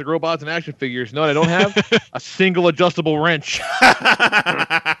plastic robots and action figures. You know what I don't have? A single adjustable wrench.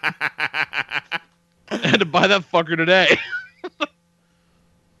 I had to buy that fucker today.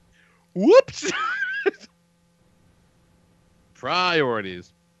 Whoops.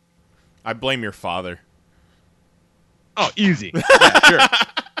 Priorities. I blame your father. Oh, easy. Yeah,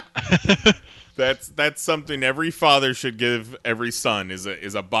 sure. That's something every father should give every son is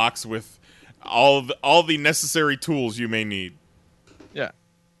a box with all the necessary tools you may need. Yeah.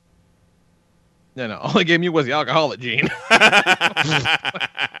 No. All they gave me was the alcoholic gene.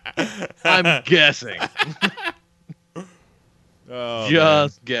 I'm guessing. Oh,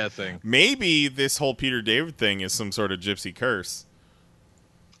 Just guessing. Maybe this whole Peter David thing is some sort of gypsy curse.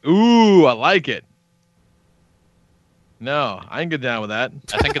 Ooh, I like it. No, I can get down with that.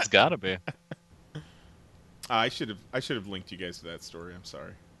 I think it's gotta be. I should have linked you guys to that story. I'm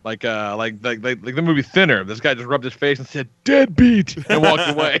sorry. Like the movie Thinner. This guy just rubbed his face and said "deadbeat" and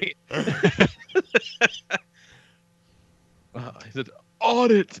walked away. He said,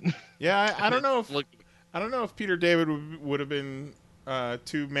 "Audit." Yeah, I don't know if Peter David would have been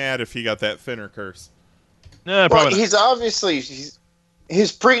too mad if he got that Thinner curse. No, Well, he's obviously his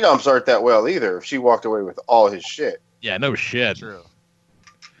prenups aren't that well either. If she walked away with all his shit. Yeah, no shit. True.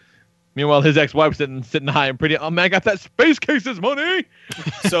 Meanwhile, his ex-wife sitting high and pretty. Oh man, I got that space cases money.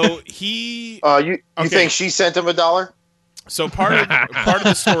 So he. You think she sent him $1? So part of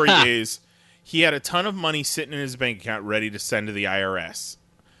the story is he had a ton of money sitting in his bank account ready to send to the IRS.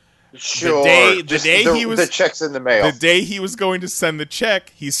 Sure. The check's in the mail. The day he was going to send the check,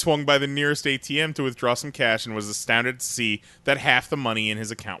 he swung by the nearest ATM to withdraw some cash and was astounded to see that half the money in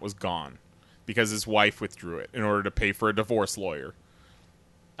his account was gone because his wife withdrew it in order to pay for a divorce lawyer.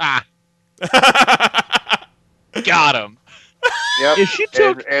 Ah. Got him. Yep. If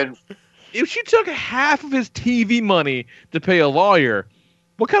she took half of his TV money to pay a lawyer,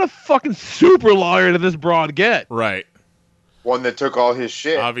 what kind of fucking super lawyer did this broad get? Right. One that took all his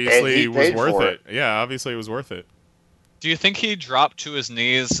shit. Obviously, and it was worth it. Yeah, obviously, it was worth it. Do you think he dropped to his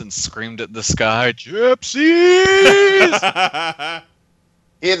knees and screamed at the sky, "Gypsies"?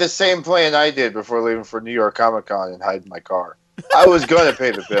 He had the same plan I did before leaving for New York Comic Con and hiding my car. I was going to pay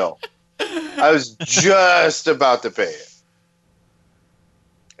the bill. I was just about to pay it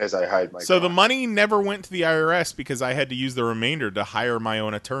as I hide my car. So the money never went to the IRS because I had to use the remainder to hire my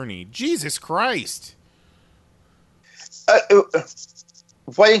own attorney. Jesus Christ.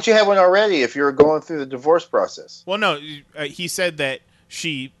 Why didn't you have one already if you were going through the divorce process? Well, no, he said that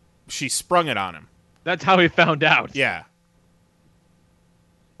she sprung it on him. That's how he found out. Yeah.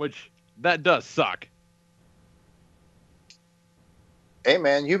 Which, that does suck. Hey,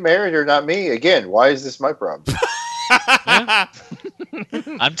 man, you married her, not me. Again, why is this my problem?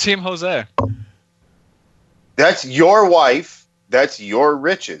 I'm Team Jose. That's your wife. That's your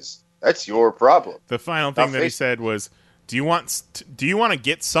riches. That's your problem. The final thing that he said was, do you want to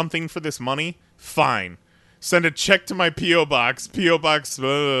get something for this money? Fine. Send a check to my P.O. Box,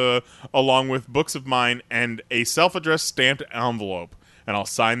 along with books of mine and a self-addressed stamped envelope, and I'll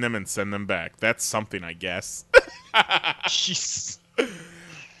sign them and send them back. That's something, I guess. Jeez.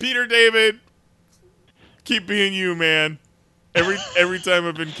 Peter David, keep being you, man. Every time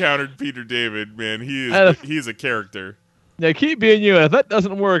I've encountered Peter David, man, he's a character. Yeah, keep being you. And if that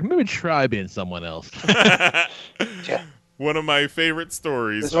doesn't work, maybe try being someone else. Yeah. One of my favorite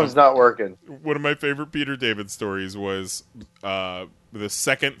stories. This one's not working. One of my favorite Peter David stories was the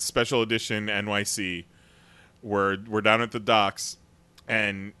second special edition NYC, where we're down at the docks,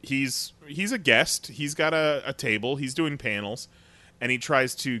 and he's a guest. He's got a table. He's doing panels, and he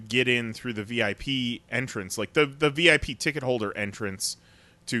tries to get in through the VIP entrance, like the VIP ticket holder entrance,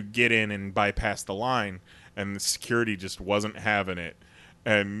 to get in and bypass the line. And the security just wasn't having it.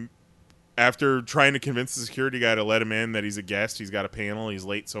 And after trying to convince the security guy to let him in, that he's a guest, he's got a panel, he's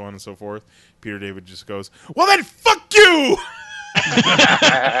late, so on and so forth, Peter David just goes, "Well then, fuck you!"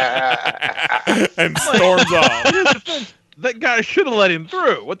 and storms off. That guy should have let him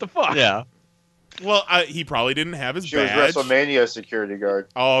through. What the fuck? Yeah. Well, he probably didn't have his She badge. was WrestleMania security guard.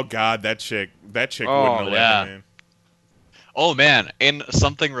 Oh, God, that chick wouldn't have yeah. let him in. Oh, man. In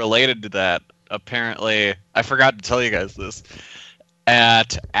something related to that, apparently, I forgot to tell you guys this.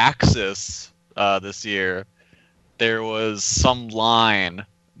 At Axis this year, there was some line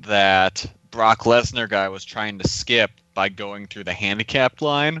that Brock Lesnar guy was trying to skip by going through the handicapped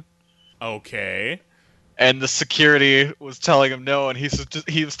line. Okay. And the security was telling him no, and he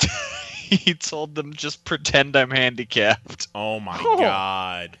told them, just pretend I'm handicapped. Oh my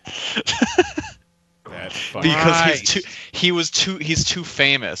God. That's funny. Because he's too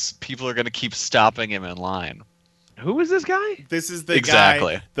famous. People are gonna keep stopping him in line. Who is this guy? This is the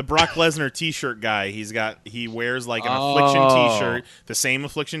Exactly. guy, the Brock Lesnar T-shirt guy. He wears like an Affliction T-shirt, the same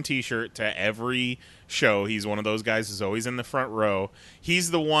Affliction T-shirt to every show. He's one of those guys who's always in the front row.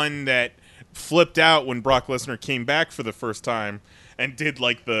 He's the one that flipped out when Brock Lesnar came back for the first time and did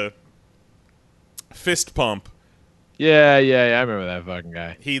like the fist pump. Yeah. I remember that fucking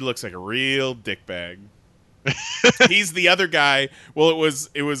guy. He looks like a real dickbag. He's the other guy. Well,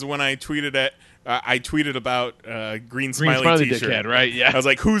 it was when I tweeted about green smiley T-shirt. Dickhead, right? Yeah. I was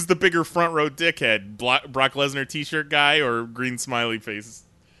like, who's the bigger front row dickhead, Brock Lesnar T-shirt guy or green smiley face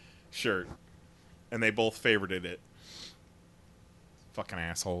shirt? And they both favorited it. Fucking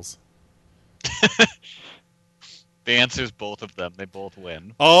assholes. The answer is both of them. They both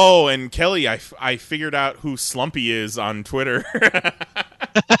win. Oh, and Kelly, I figured out who Slumpy is on Twitter.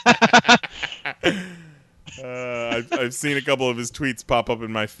 I've seen a couple of his tweets pop up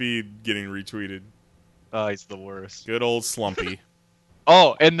in my feed getting retweeted. Oh, he's the worst. Good old Slumpy.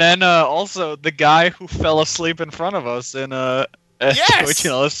 Oh, and then also the guy who fell asleep in front of us in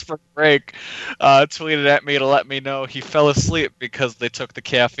Yes! spring break tweeted at me to let me know he fell asleep because they took the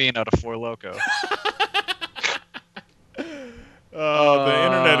caffeine out of Four Loko. Oh, the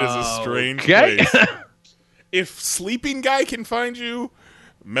internet is a strange place. If Sleeping Guy can find you,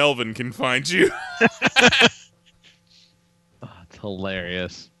 Melvin can find you. It's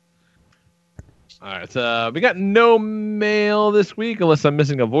hilarious. All right, so we got no mail this week, unless I'm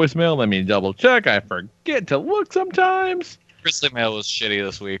missing a voicemail. Let me double check. I forget to look sometimes. Grizzly Mail was shitty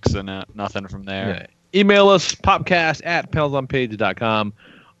this week, so nothing from there. Yeah. Email us, popcast@panelsonpage.com,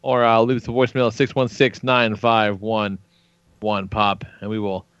 or leave us a voicemail at 616-951-1POP, and we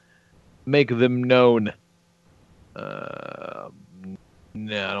will make them known. No,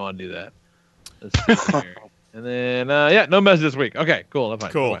 I don't want to do that. Let's see here. And then, no message this week. Okay, cool. That's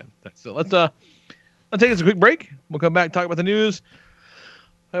fine. Cool. Fine. So let's take us a quick break. We'll come back, talk about the news,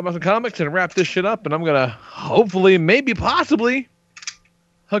 talk about some comics, and wrap this shit up. And I'm gonna hopefully, maybe, possibly,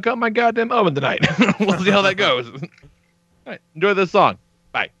 hook up my goddamn oven tonight. We'll see how that goes. All right, enjoy this song.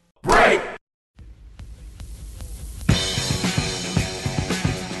 Bye. Break!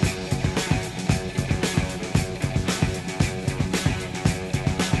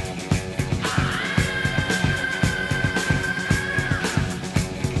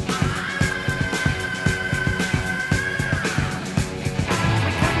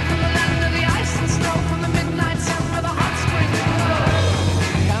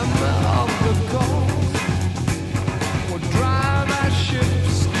 Drive our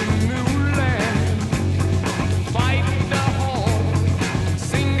ships to new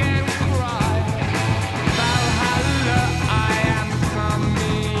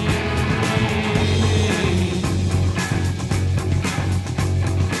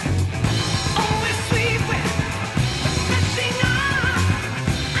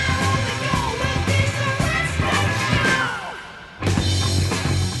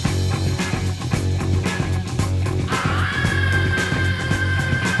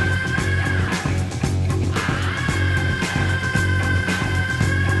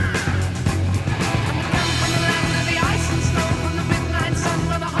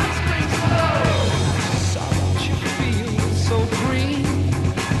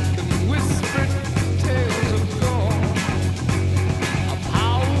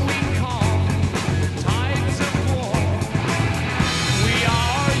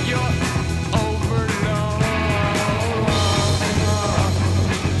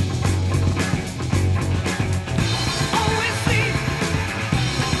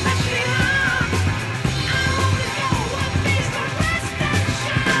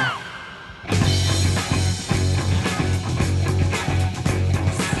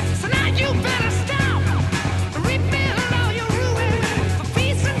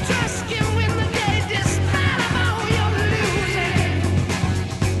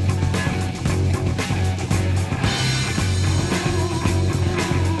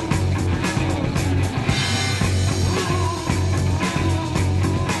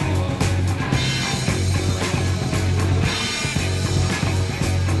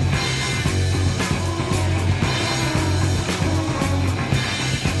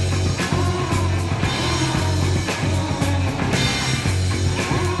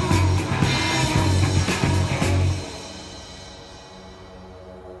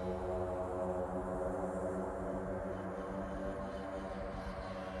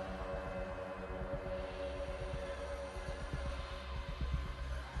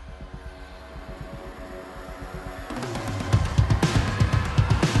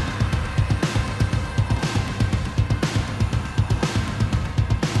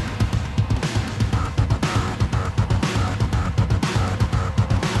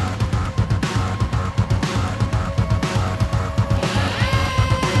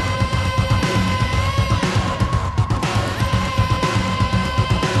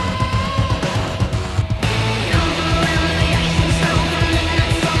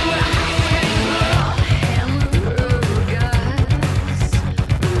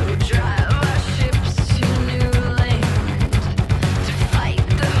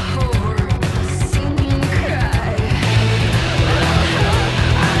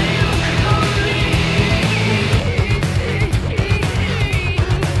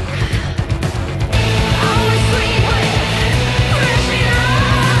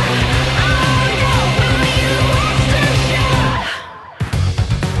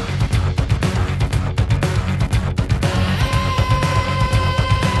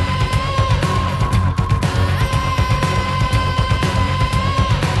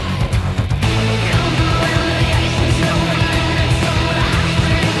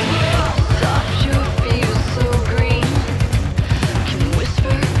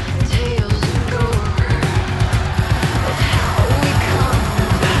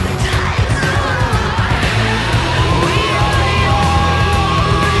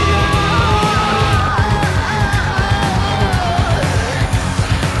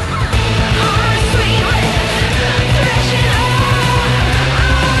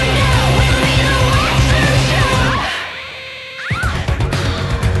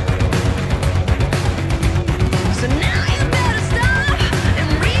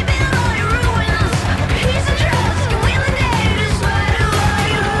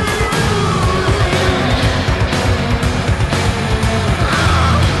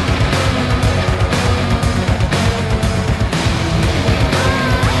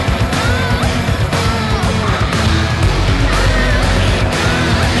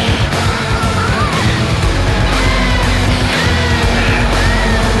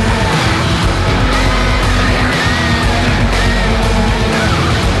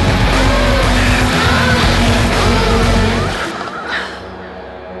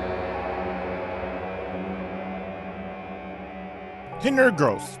nerd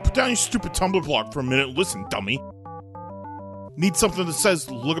girls, put down your stupid Tumblr blog for a minute and listen, dummy. Need something that says,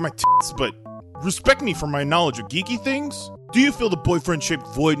 look at my tits, but respect me for my knowledge of geeky things? Do you feel the boyfriend-shaped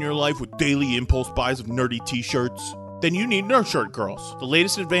void in your life with daily impulse buys of nerdy t-shirts? Then you need Nerd Shirt Girls, the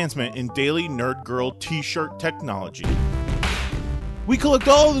latest advancement in daily nerd girl t-shirt technology. We collect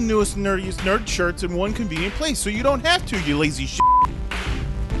all the newest and nerdiest nerd shirts in one convenient place, so you don't have to, you lazy shit.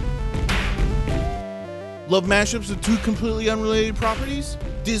 Love mashups of two completely unrelated properties?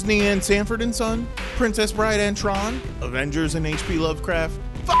 Disney and Sanford and Son? Princess Bride and Tron? Avengers and H.P. Lovecraft?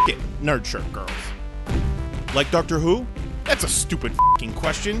 Fuck it, Nerd Shirt Girls. Like Doctor Who? That's a stupid f***ing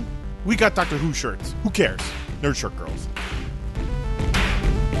question. We got Doctor Who shirts. Who cares? Nerd Shirt Girls.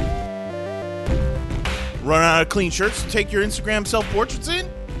 Run out of clean shirts to take your Instagram self-portraits in?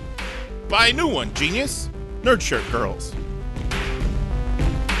 Buy a new one, genius. Nerd Shirt Girls.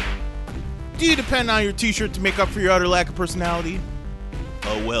 Do you depend on your t-shirt to make up for your utter lack of personality?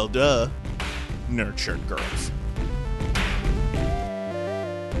 Oh, well, duh. Nerd Shirt Girls.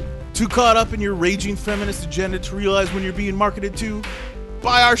 Too caught up in your raging feminist agenda to realize when you're being marketed to?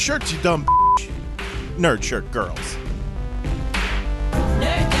 Buy our shirts, you dumb bitch. Nerd Shirt Girls.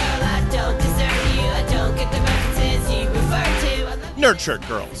 Nerd girl, I don't deserve you. I don't get the references you refer to. Nerd Shirt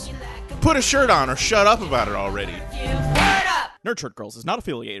Girls. Put a shirt on or shut up about it already. Nerd Shirt Girls is not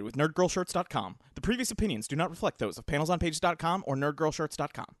affiliated with nerdgirlshirts.com. The previous opinions do not reflect those of panelsonpages.com or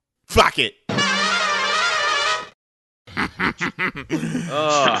nerdgirlshirts.com. Fuck it.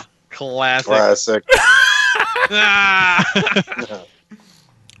 Classic.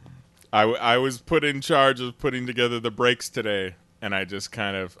 I was put in charge of putting together the breaks today, and I just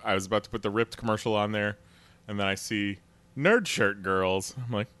I was about to put the Ripped commercial on there, and then I see Nerd Shirt Girls.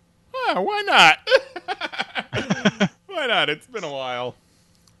 I'm like, why not? Why not? It's been a while.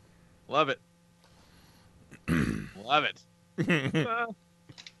 Love it. Love it.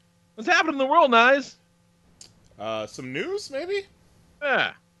 What's happening in the world, Nice? Some news, maybe?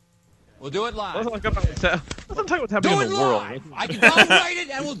 Yeah. We'll do it live. Let's talk about what's happening in the world. I can copyright it,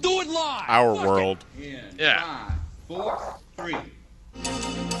 and we'll do it live. Our world. Yeah. 5, 4, 3.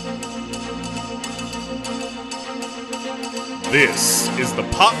 This is the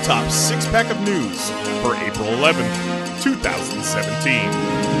Pop Top 6-pack of news for April 11th, 2017.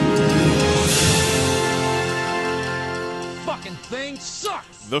 Fucking thing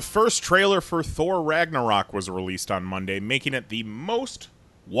sucks. The first trailer for Thor Ragnarok was released on Monday, making it the most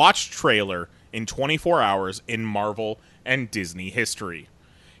watched trailer in 24 hours in Marvel and Disney history.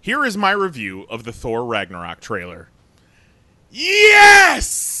 Here is my review of the Thor Ragnarok trailer.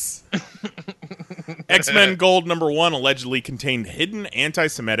 Yes! X-Men Gold #1 allegedly contained hidden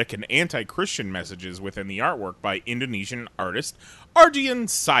anti-Semitic and anti-Christian messages within the artwork by Indonesian artist Ardian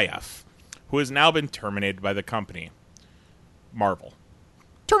Syaf, who has now been terminated by the company. Marvel.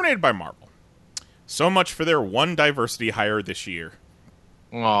 Terminated by Marvel. So much for their one diversity hire this year.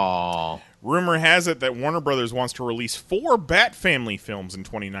 Aww. Rumor has it that Warner Brothers wants to release 4 Bat Family films in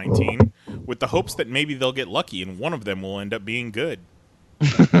 2019, with the hopes that maybe they'll get lucky and one of them will end up being good.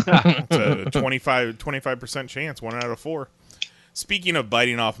 It's a 25% chance, 1 out of 4. Speaking of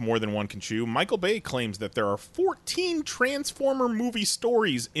biting off more than one can chew, Michael Bay claims that there are 14 Transformer movie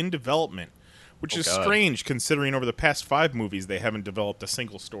stories in development, which is strange considering over the past 5 movies they haven't developed a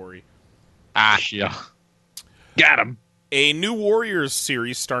single story. Yeah. Got him. A new Warriors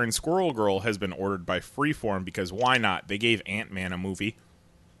series starring Squirrel Girl has been ordered by Freeform because why not? They gave Ant-Man a movie.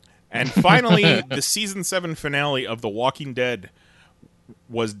 And finally, the season 7 finale of The Walking Dead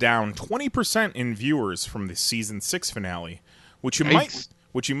was down 20% in viewers from the season 6 finale, which you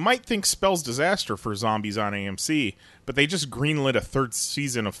might think spells disaster for zombies on AMC, but they just greenlit a 3rd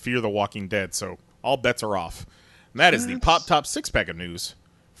season of Fear the Walking Dead, so all bets are off. And that is the Pop Top 6-pack of news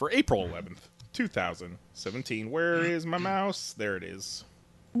for April 11th, 2017. Where is my mouse? There it is.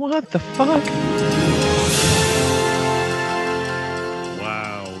 What the fuck?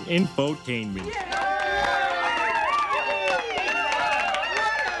 Wow. Infotainment.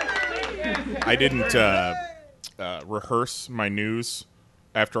 I didn't rehearse my news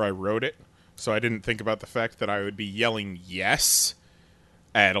after I wrote it, so I didn't think about the fact that I would be yelling yes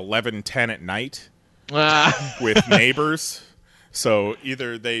at 11:10 at night with neighbors. So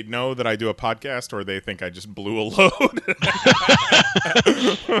either they know that I do a podcast or they think I just blew a load.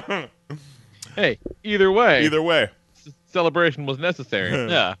 Hey, either way. Either way. Celebration was necessary.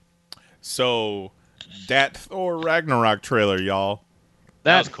 Yeah. So, that Thor Ragnarok trailer, y'all.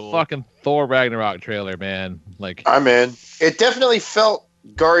 That was cool. Fucking Thor Ragnarok trailer, man. Like, I'm in. It definitely felt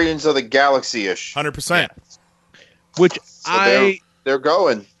Guardians of the Galaxy-ish. 100%. Which so they're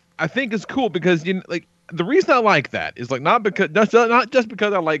going. I think is cool because the reason I like that is like not just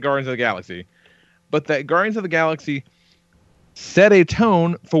because I like Guardians of the Galaxy, but that Guardians of the Galaxy set a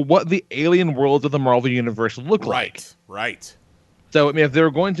tone for what the alien worlds of the Marvel universe look like. Right. So I mean, if they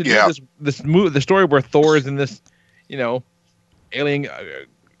were going to do the story where Thor is in this, alien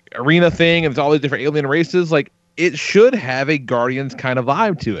arena thing, and it's all these different alien races, like it should have a Guardians kind of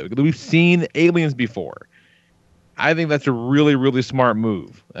vibe to it because we've seen aliens before. I think that's a really, really smart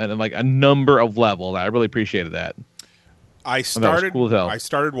move, and like a number of levels. I really appreciated that. I started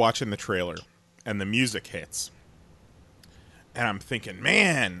watching the trailer, and the music hits, and I'm thinking,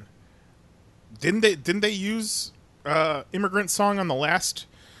 man, didn't they use Immigrant Song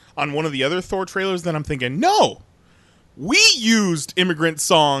on one of the other Thor trailers? Then I'm thinking, no, we used Immigrant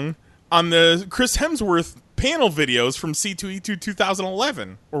Song on the Chris Hemsworth panel videos from C2E2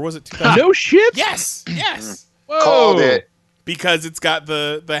 2011, or was it 2000? No shit. Yes. Whoa. Called it. Because it's got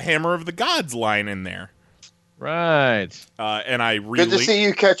the Hammer of the Gods line in there. Right. And I Good to see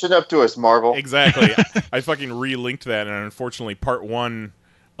you catching up to us, Marvel. Exactly. I fucking re-linked that, and unfortunately part 1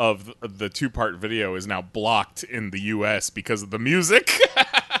 of the 2-part video is now blocked in the US because of the music.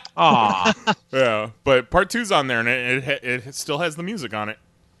 Aw. Yeah, but part 2's on there, and it still has the music on it.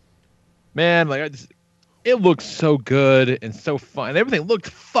 Man, like it looks so good and so fun. Everything looked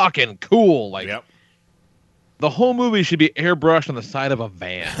fucking cool. Like, yep. The whole movie should be airbrushed on the side of a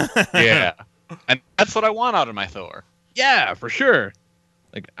van. Yeah. And that's what I want out of my Thor. Yeah, for sure.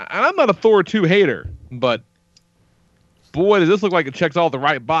 Like, I'm not a Thor 2 hater, but boy, does this look like it checks all the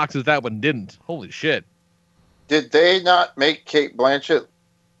right boxes that one didn't. Holy shit. Did they not make Kate Blanchett?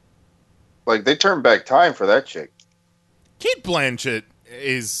 Like, they turned back time for that chick. Kate Blanchett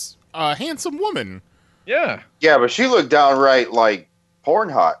is a handsome woman. Yeah. Yeah, but she looked downright, like, porn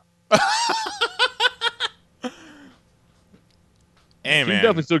hot. Hey, man. You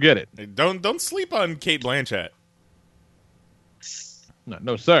definitely still get it. Don't sleep on Kate Blanchett.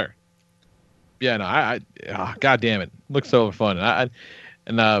 No, sir. Yeah, no, God damn it. Looks so fun. I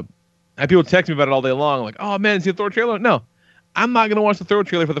had people text me about it all day long, like, oh man, see the Thor trailer? No. I'm not gonna watch the Thor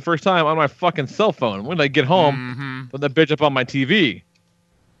trailer for the first time on my fucking cell phone. When I get home, put that bitch up on my TV.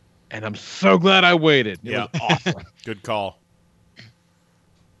 And I'm so glad I waited. It was awesome. Good call.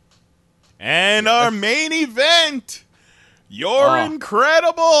 And our main event. You're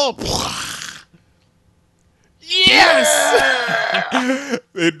incredible. Yes!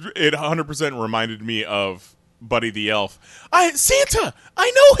 It 100% reminded me of Buddy the Elf. Santa!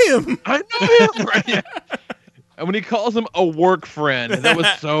 I know him! Right? And when he calls him a work friend, that was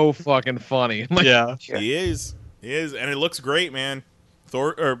so fucking funny. Like, yeah. He is. And it looks great, man.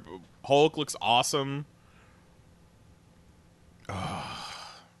 Hulk looks awesome.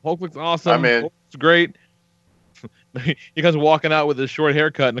 Hulk looks awesome. I'm in. Hulk looks great. He comes walking out with his short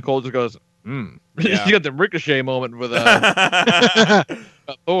haircut, and Nicole just goes, Yeah. You got the Ricochet moment with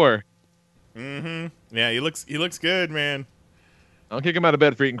Thor. Yeah, he looks good, man. I'll kick him out of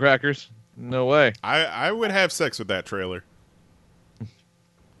bed for eating crackers. No way. I would have sex with that trailer.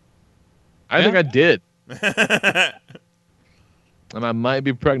 I think I did. And I might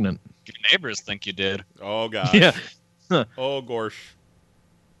be pregnant. Your neighbors think you did. Oh, gosh. Yeah. Oh, gosh.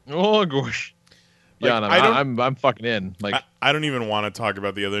 Oh, gosh. Yeah, no, I'm fucking in. Like, I don't even want to talk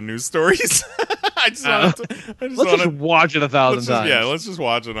about the other news stories. Let's just watch it 1,000 times. Yeah, let's just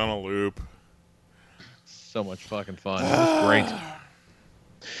watch it on a loop. So much fucking fun. It's great.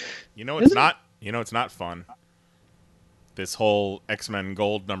 It's not fun. This whole X-Men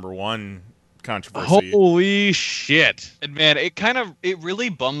Gold #1 controversy. Holy shit. And man, it really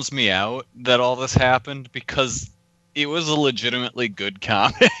bums me out that all this happened because it was a legitimately good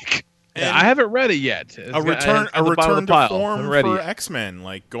comic. Yeah, I haven't read it yet. A return to form for X-Men,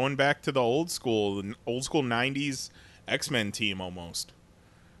 like going back to the old school '90s X-Men team almost.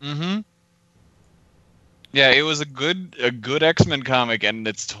 Mm-hmm. Yeah, it was a good X-Men comic, and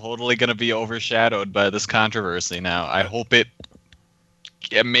it's totally going to be overshadowed by this controversy now. I hope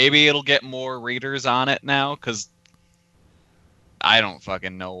maybe it'll get more readers on it now, because I don't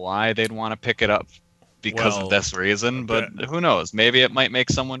fucking know why they'd want to pick it up because of this reason, but who knows? Maybe it might make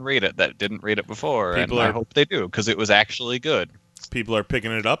someone read it that didn't read it before, and I hope they do, because it was actually good. People are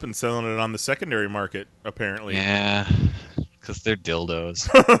picking it up and selling it on the secondary market, apparently. Yeah, because they're dildos.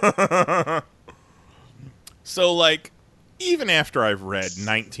 So, like, even after I've read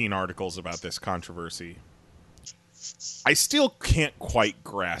 19 articles about this controversy, I still can't quite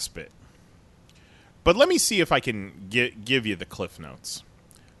grasp it. But let me see if I can give you the Cliff Notes.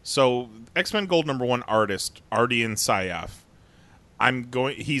 So, X-Men Gold #1 artist, Ardian Syaf,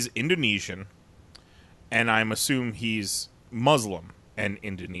 he's Indonesian, and I'm assuming he's Muslim and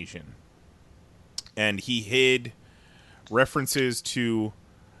Indonesian. and he hid references to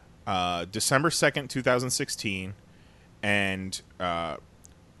December 2nd, 2016, and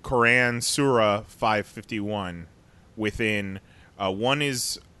Quran Surah 551 within. One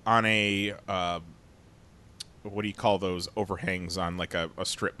is on a what do you call those overhangs on like a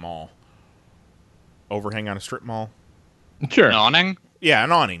strip mall? Overhang on a strip mall? Sure. An awning? Yeah,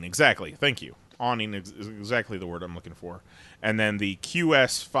 an awning. Exactly. Thank you. Awning is exactly the word I'm looking for. And then the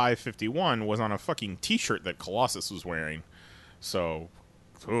QS 551 was on a fucking T-shirt that Colossus was wearing. So,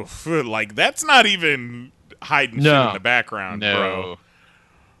 oof, like that's not even hiding shit in the background, bro.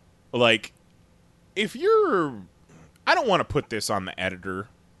 Like, if you're, I don't want to put this on the editor.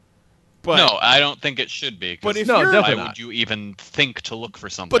 But, no, I don't think it should be. But if why would you even think to look for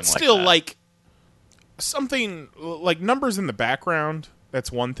something but still, like that? like, something like numbers in the background,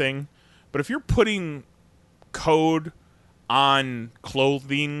 that's one thing. But if you're putting code on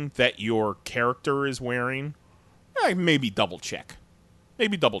clothing that your character is wearing, maybe double check.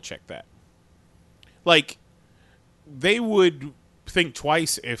 Maybe double check that. Like, they would think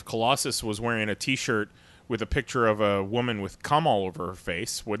twice if Colossus was wearing a T-shirt with a picture of a woman with cum all over her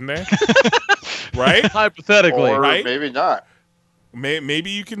face, wouldn't they? Right? Hypothetically. Or right? maybe not.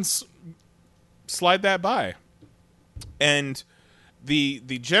 Maybe you can slide that by. And the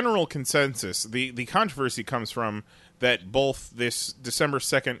general consensus, the controversy comes from that both this December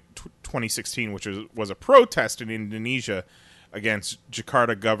 2nd, 2016, which was a protest in Indonesia against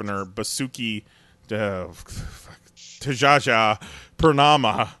Jakarta Governor Basuki Tjaja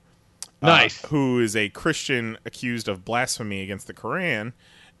Purnama, nice, who is a Christian accused of blasphemy against the Quran.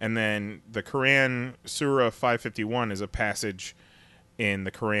 And then the Quran Surah 551 is a passage in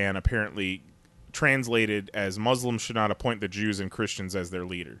the Quran apparently translated as Muslims should not appoint the Jews and Christians as their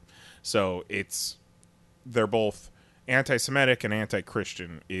leader. So they're both anti-Semitic and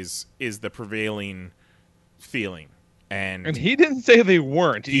anti-Christian is the prevailing feeling. And he didn't say they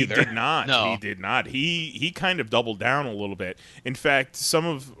weren't either. He did not. No. He did not. He kind of doubled down a little bit. In fact, some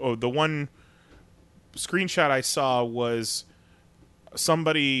of the one screenshot I saw was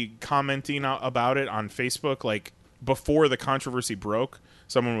somebody commenting about it on Facebook, like before the controversy broke.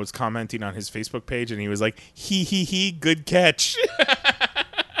 Someone was commenting on his Facebook page, and he was like, he, good catch.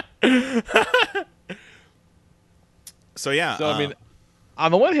 So, yeah. So, I mean,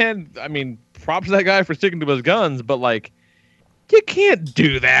 on the one hand, I mean, props to that guy for sticking to his guns, but, like, you can't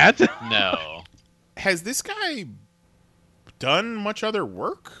do that. No. Has this guy done much other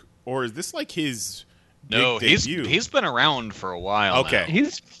work? Or is this, like, his No, big debut? he's been around for a while Okay. now.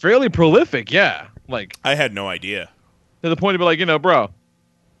 He's fairly prolific, yeah. Like, I had no idea. To the point of, like, bro,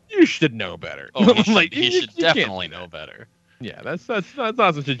 you should know better. Oh, he should, like, he you should can't definitely do that. know better. Yeah, that's not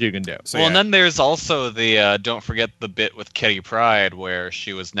some shit you can do. So, well, yeah. and then there's also the don't forget the bit with Kitty Pryde where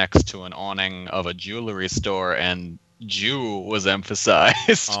she was next to an awning of a jewelry store and Jew was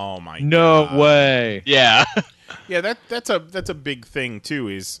emphasized. Oh my No God. way. Yeah. Yeah, that's a big thing too.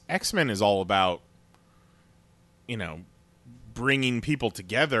 Is X-Men is all about, bringing people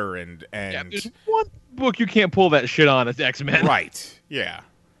together and Yeah, there's one book you can't pull that shit on. It's X-Men. right. Yeah,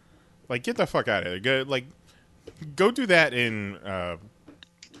 like get the fuck out of there. Go do that in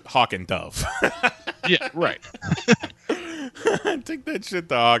Hawk and Dove. Yeah, right. Take that shit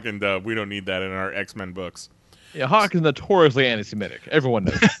to Hawk and Dove. We don't need that in our X-Men books. Yeah, Hawk is notoriously anti-Semitic. Everyone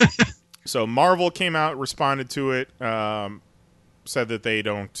knows. So Marvel came out, responded to it, said that they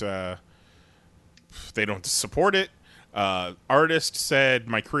don't support it. Artist said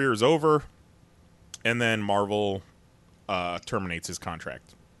my career is over, and then Marvel terminates his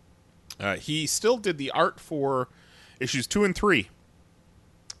contract. He still did the art for issues 2 and 3,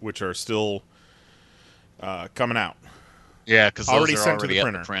 which are still coming out. Yeah, because Already those are sent to already the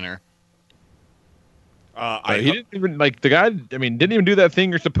at printer. the printer. He didn't even the guy. I mean, didn't even do that thing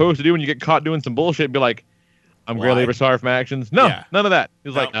you're supposed to do when you get caught doing some bullshit. And be like, I'm greatly sorry for my actions. No, Yeah. none of that. He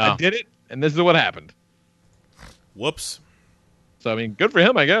was No. like, I did it, and this is what happened. Whoops. So I mean, good for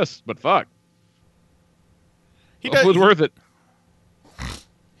him, I guess. But fuck, He it was worth it.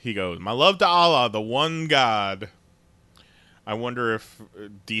 He goes, my love to Allah, the one God. I wonder if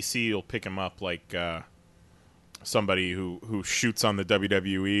DC will pick him up like somebody who shoots on the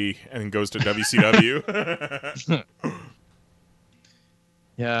WWE and goes to WCW.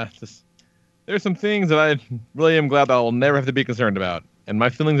 Yeah, there's some things that I really am glad that I'll never have to be concerned about. And my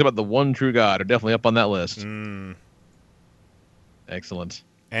feelings about the one true God are definitely up on that list. Excellent.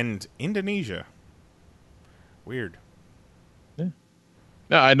 And Indonesia. Weird.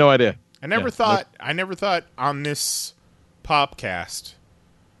 No, I had no idea. I never thought on this Popcast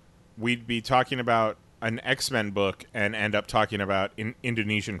we'd be talking about an X-Men book and end up talking about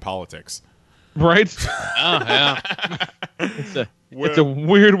Indonesian politics. Right? Oh, yeah. It's a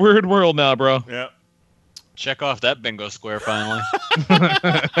weird world now, bro. Yeah. Check off that bingo square finally.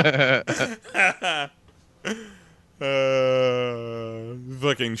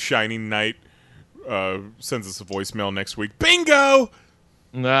 Fucking Shining Knight sends us a voicemail next week. Bingo!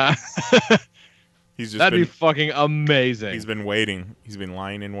 Nah. He's just That'd been, be fucking amazing. He's been waiting. He's been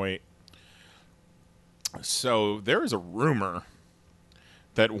lying in wait. So there is a rumor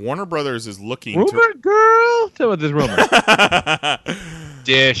that Warner Brothers is looking Rumor, girl? Tell me this rumor.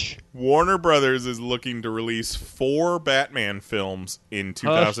 Dish. Warner Brothers is looking to release 4 Batman films in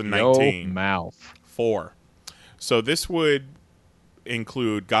 2019. Your mouth. 4. So this would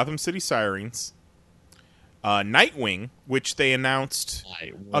include Gotham City Sirens, Nightwing, which they announced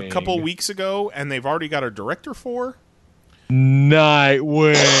a couple weeks ago, and they've already got a director for. And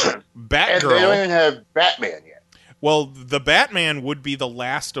Batgirl. they don't even have Batman yet. Well, the Batman would be the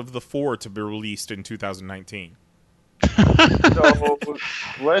last of the 4 to be released in 2019. So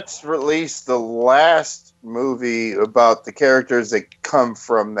let's release the last movie about the characters that come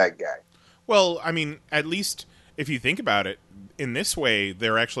from that guy. Well, I mean, at least if you think about it, in this way,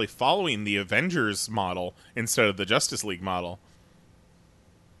 they're actually following the Avengers model instead of the Justice League model.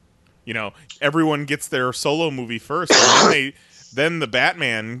 You know, everyone gets their solo movie first, and then the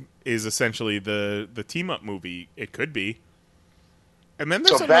Batman is essentially the team-up movie. It could be. And then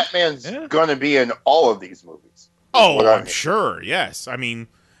there's So Batman's going to be in all of these movies. Oh, I'm sure. Yes. I mean,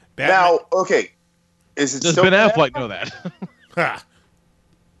 Batman... Now, okay. Is it Does still Ben Affleck know that?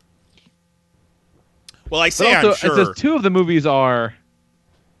 Well, I say also, I'm sure. It says 2 of the movies are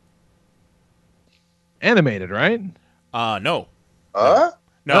animated, right? No. No.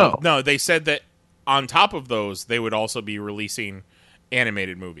 No, they said that on top of those, they would also be releasing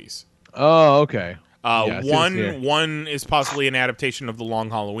animated movies. Oh, okay. Yeah, one is possibly an adaptation of The Long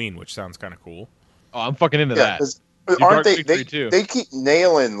Halloween, which sounds kind of cool. Oh, I'm fucking into that. Aren't they keep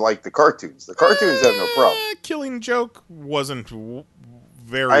nailing like the cartoons. The cartoons have no problem. Killing Joke wasn't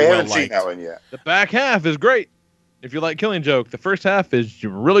very I well haven't seen liked. that one yet. The back half is great. If you like Killing Joke, the first half is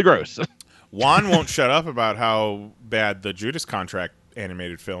really gross. Juan won't shut up about how bad the Judas Contract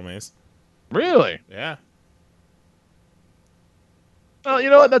animated film is. Really? Yeah. Well, you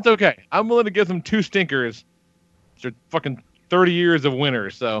know what? That's okay. I'm willing to give them 2 stinkers. They're fucking 30 years of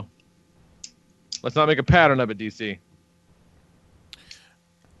winners, so let's not make a pattern of it, DC.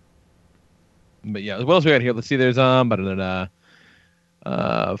 But yeah, what else we got here? Let's see. There's 4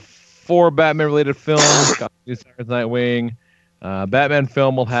 Batman-related films. Got Nightwing. Batman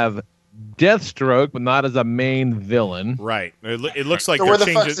film will have Deathstroke, but not as a main villain. Right. It looks like So they're where the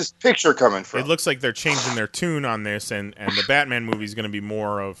changing. fuck's this picture coming from? It looks like they're changing their tune on this, and the Batman movie is going to be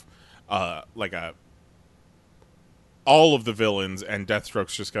more of like all of the villains, and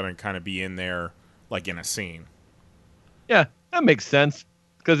Deathstroke's just going to kind of be in there, like in a scene. Yeah, that makes sense.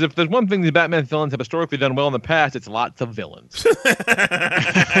 Because if there's one thing the Batman villains have historically done well in the past, it's lots of villains.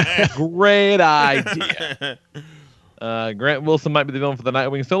 Great idea. Grant Wilson might be the villain for the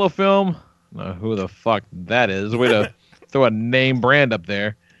Nightwing solo film. Who the fuck that is. Way to throw a name brand up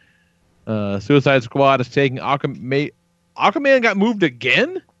there. Suicide Squad is taking Aquaman. Aquaman got moved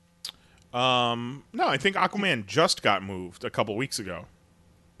again? No, I think Aquaman just got moved a couple weeks ago.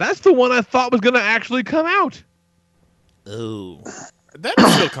 That's the one I thought was going to actually come out. Oh. That will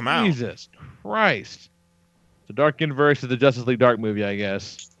still come out. Jesus Christ. The Dark Universe is the Justice League Dark movie, I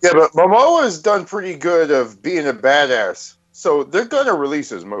guess. Yeah, but Momoa's done pretty good of being a badass. So they're going to release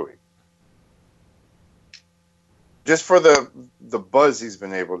his movie. Just for the buzz he's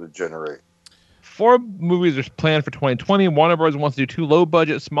been able to generate. 4 movies are planned for 2020. Warner Bros. Wants to do 2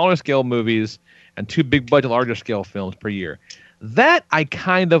 low-budget, smaller-scale movies and 2 big-budget, larger-scale films per year. That I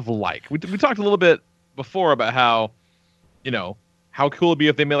kind of like. We talked a little bit before about how, how cool it'd be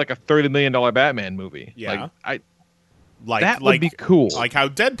if they made like a $30 million Batman movie. Yeah. That would be cool. Like how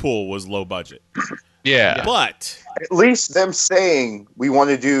Deadpool was low budget. Yeah. But at least them saying we want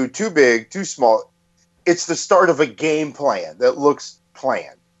to do too big, too small, it's the start of a game plan that looks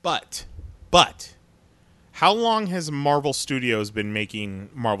planned. But how long has Marvel Studios been making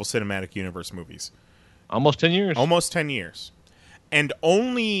Marvel Cinematic Universe movies? Almost 10 years. Almost 10 years. And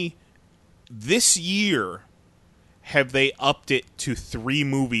only this year have they upped it to 3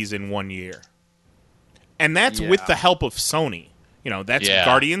 movies in 1 year. And that's with the help of Sony. That's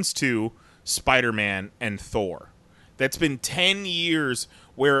Guardians 2, Spider-Man, and Thor. That's been 10 years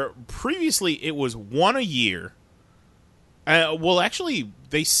where previously it was 1 a year. Actually,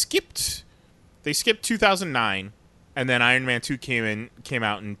 they skipped 2009, and then Iron Man 2 came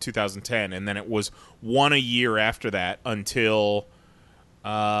out in 2010, and then it was 1 a year after that until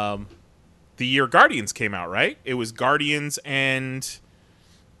the the year Guardians came out, right? It was Guardians and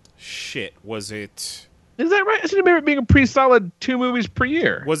shit. Was it? Is that right? I seem to remember it being a pretty solid 2 movies per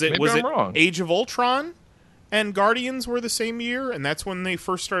year. Was it? Maybe Was I'm it wrong. Age of Ultron and Guardians were the same year, and that's when they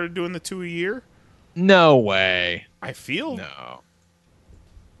first started doing the 2 a year? No way. I feel no.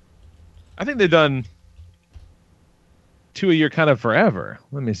 I think they've done 2 a year kind of forever.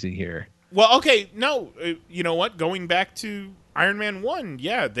 Let me see here. Well, okay, no, you know what? Going back to Iron Man 1,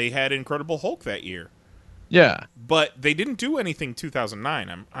 yeah, they had Incredible Hulk that year. Yeah. But they didn't do anything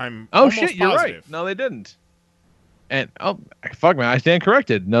 2009. I'm Oh almost shit, you're positive. right. No, they didn't. And fuck man, I stand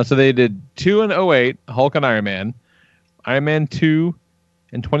corrected. No, so they did 2 in 08, Hulk and Iron Man 2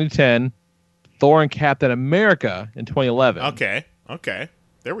 in 2010, Thor and Captain America in 2011. Okay.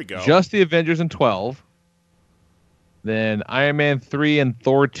 There we go. Just the Avengers in 12. Then Iron Man 3 and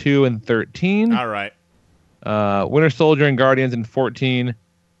Thor 2 in 13. All right. Winter Soldier and Guardians in 14.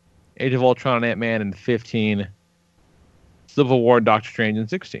 Age of Ultron and Ant-Man in 15. Civil War and Doctor Strange in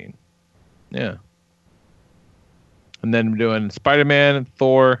 16. Yeah. And then we're doing Spider-Man,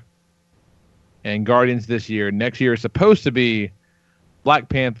 Thor, and Guardians this year. Next year is supposed to be Black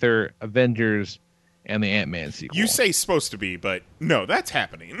Panther, Avengers, and the Ant-Man sequel. You say supposed to be, but no, that's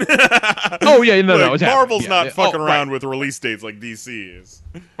happening. Oh, yeah, no, it's Marvel's happening. not fucking around right. with release dates like DC is.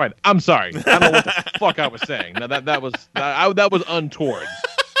 Right. I'm sorry. I don't know what the fuck I was saying. No, that was untoward.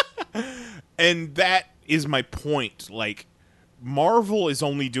 And that is my point. Like, Marvel is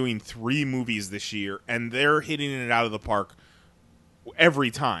only doing 3 movies this year, and they're hitting it out of the park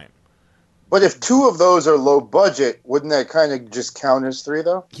every time. But if 2 of those are low budget, wouldn't that kind of just count as 3,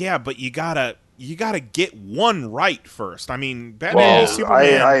 though? Yeah, but you gotta get one right first. I mean, Batman v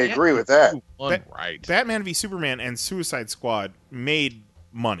Superman. I agree with that. Right. Batman v Superman and Suicide Squad made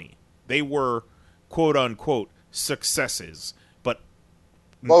money. They were quote unquote successes, but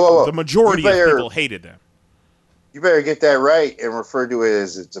Whoa. the majority of people hated them. You better get that right and refer to it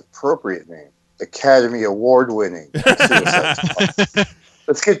as its appropriate name. Academy Award winning.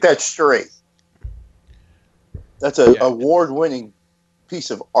 Let's get that straight. That's an award winning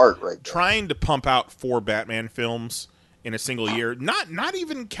piece of art right there. Trying to pump out 4 Batman films in a single year, not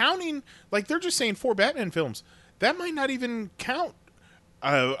even counting, like they're just saying 4 Batman films. That might not even count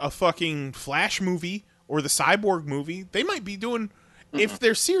a fucking Flash movie or the Cyborg movie. They might be doing, if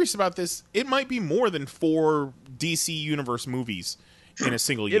they're serious about this, it might be more than 4 DC Universe movies in a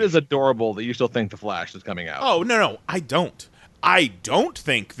single year. It is adorable that you still think The Flash is coming out. Oh, no, I don't. I don't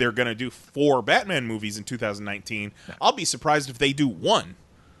think they're going to do 4 Batman movies in 2019. No. I'll be surprised if they do 1.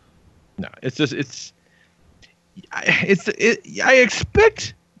 No, it's just, I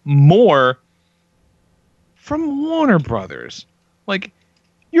expect more from Warner Brothers. Like,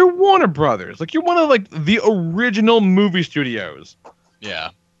 you're Warner Brothers. Like, you're one of, like, the original movie studios. Yeah.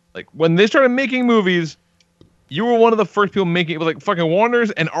 Like, when they started making movies, you were one of the first people making it with, like, fucking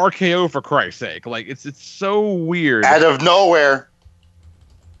Warner's and RKO, for Christ's sake. Like, it's so weird. Out of nowhere.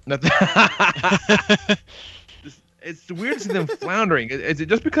 It's weird to see them floundering. Is it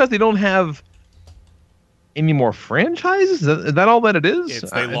just because they don't have any more franchises? Is that all that it is?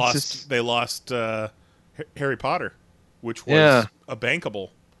 They lost Harry Potter, which was a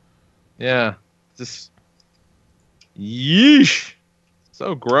bankable. Yeah. Just yeesh.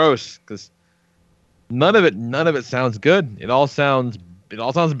 So gross, because none of it sounds good. It all sounds bad. It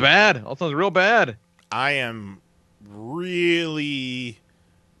all sounds real bad. I am really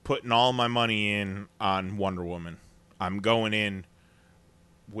putting all my money in on Wonder Woman. I'm going in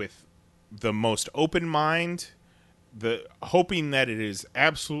with the most open mind, hoping that it is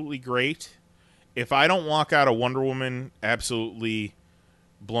absolutely great. If I don't walk out of Wonder Woman absolutely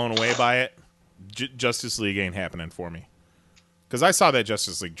blown away by it, Justice League ain't happening for me. Because I saw that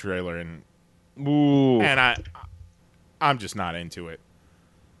Justice League trailer and I'm just not into it.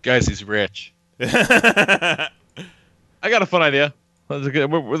 Guys, he's rich. I got a fun idea.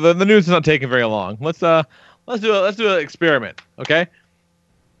 The news is not taking very long. Let's do an experiment, okay?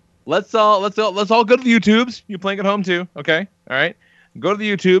 Let's all go to the YouTubes. You playing at home too, okay? All right. Go to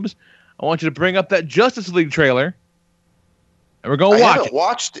the YouTubes. I want you to bring up that Justice League trailer, and we're gonna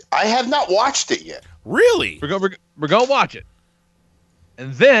watch it. I have not watched it yet. Really? We're gonna watch it,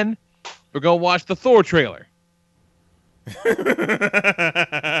 and then we're gonna watch the Thor trailer,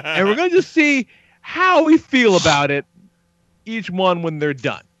 and we're gonna just see how we feel about it, each one when they're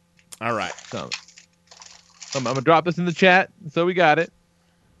done. All right. So I'm gonna drop this in the chat, so we got it.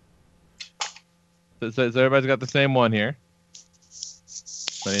 So everybody's got the same one here.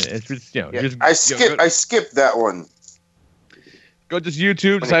 It's just, I skipped that one. Go just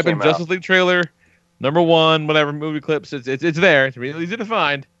YouTube, type in Justice League trailer, #1, whatever movie clips. It's there. It's really easy to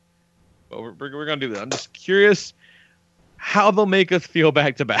find. But we're gonna do this. I'm just curious how they'll make us feel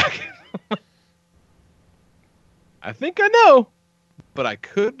back to back. I think I know, but I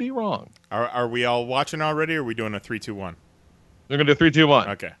could be wrong. Are we all watching already, or are we doing a 3, 2, 1? We're gonna do 3, 2, 1.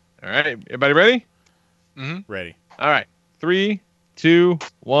 Okay. All right, everybody ready? Mm-hmm. Ready. All right, 3, 2,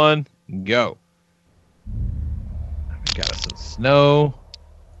 1, go. Got us some snow.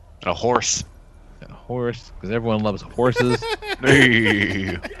 A horse. A horse, because everyone loves horses.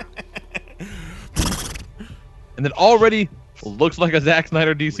 And it already looks like a Zack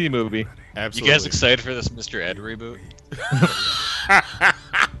Snyder DC movie. Absolutely. You guys excited for this Mr. Ed reboot?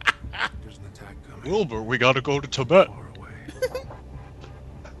 Wilbur, we gotta go to Tibet.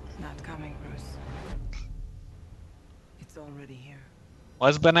 Not coming, Bruce. It's already here. Why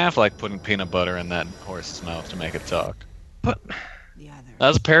is Ben Affleck putting peanut butter in that horse's mouth to make it talk? But The other. That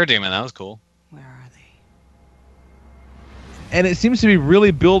was a parademon. That was cool. Where are they? And it seems to be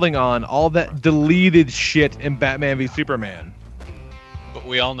really building on all that deleted shit in Batman v Superman. But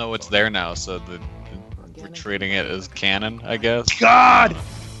we all know it's there now, so we're treating it as canon, I guess. God!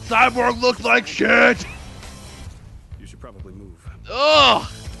 Cyborg looks like shit! You should probably move. Ugh!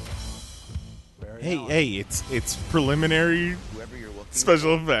 Hey, it's preliminary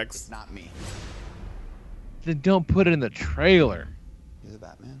special effects. Not me. Then don't put it in the trailer. You're the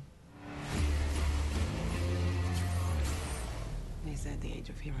Batman. They said the Age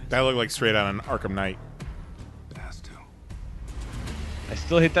of Heroes. That looked like straight out on Arkham Knight. It has to. I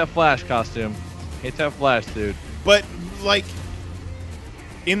still hate that Flash costume. Hate that Flash, dude. But like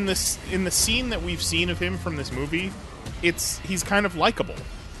in the scene that we've seen of him from this movie, he's kind of likable.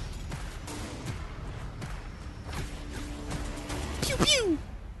 Pew pew.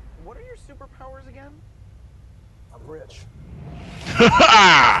 What are your superpowers again? I'm rich.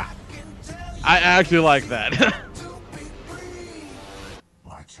 I actually like that.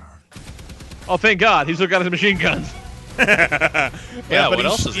 My turn. Oh, thank God. He's still got his machine guns. Yeah, but what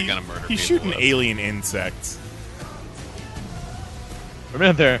else is he gonna murder? He's people shooting with? alien insects. For a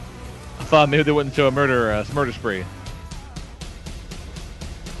minute there, I thought maybe they wouldn't show a murder spree.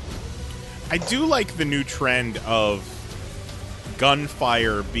 I do like the new trend of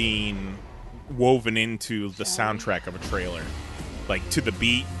gunfire being woven into the soundtrack of a trailer, like to the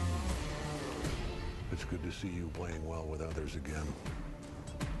beat. It's good to see you playing well with others again.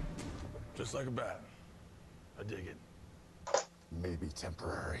 Just like a bat. I dig it. Maybe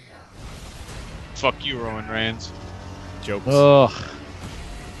temporary. Fuck you, Roman Reigns. Jokes. Ugh.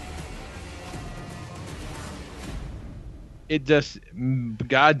 It just,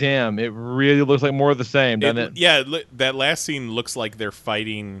 goddamn, it really looks like more of the same, doesn't it? Yeah, that last scene looks like they're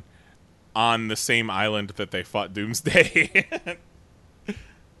fighting on the same island that they fought Doomsday.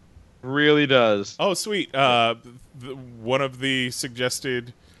 Really does. Oh, sweet. One of the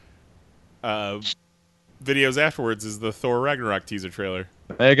suggested videos afterwards is the Thor Ragnarock teaser trailer.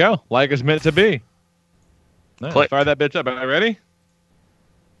 There you go. Like it's meant to be. Nice. Click. Fire that bitch up. Are you ready?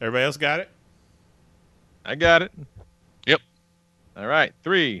 Everybody else got it? I got it. Yep. All right.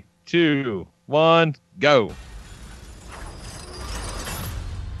 3, 2, 1, go.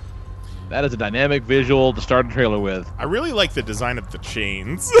 That is a dynamic visual to start a trailer with. I really like the design of the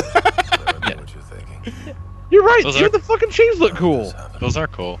chains. I know what you're thinking. You're right. Those Even are- the fucking chains look cool. Those are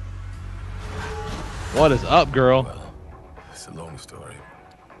cool. What is up, girl? Well, it's a long story.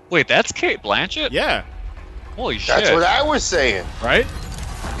 Wait, that's Kate Blanchett? Yeah. Holy shit. That's what I was saying. Right?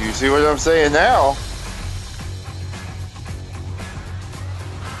 You see what I'm saying now?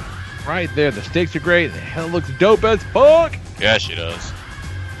 Right there. The stakes are great. The hell looks dope as fuck. Yeah, she does.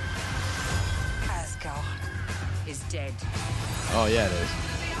 Asgard is dead. Oh, yeah, it is.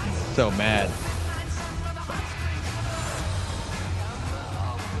 So mad.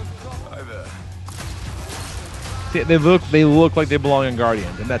 Hi there. See, they look like they belong in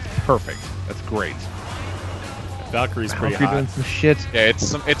Guardians, and that's perfect. That's great. Valkyrie's pretty Valkyrie hot. doing some shit. Yeah,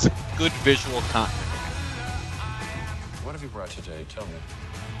 it's a good visual content. What have you brought today? Tell me.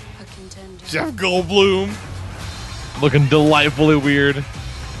 A contender. Jeff Goldblum. Looking delightfully weird.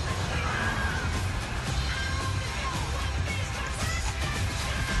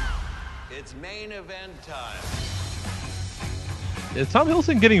 It's main event time. Is Tom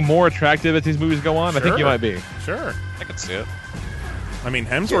Hiddleston getting more attractive as these movies go on? I think he Sure. might be. Sure. I can see it. I mean,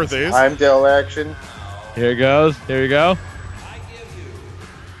 Hemsworth is. Heimdall action. Here it goes. Here you go.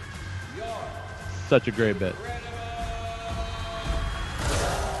 Such a great bit.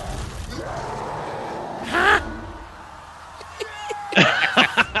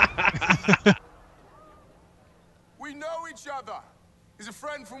 We know each other. He's a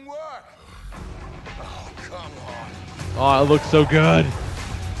friend from work. Oh, come on. Oh, it looks so good.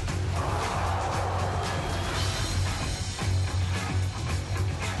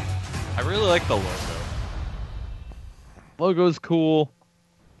 I really like the logo. Logo's cool.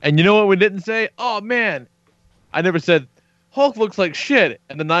 And you know what we didn't say? Oh, man. I never said, Hulk looks like shit.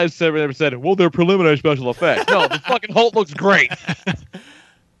 And then I never said, well, they're preliminary special effects. No, the fucking Hulk looks great.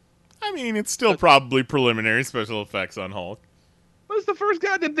 I mean, it's still probably preliminary special effects on Hulk. But it's the first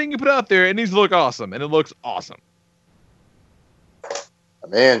goddamn thing you put out there. It needs to look awesome. And it looks awesome.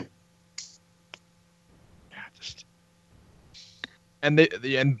 Man.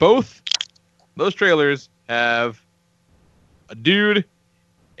 And both those trailers have a dude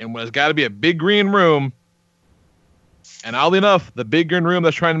in what has got to be a big green room. And oddly enough, the big green room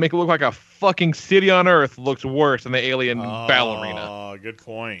that's trying to make it look like a fucking city on Earth looks worse than the alien battle arena. Oh, good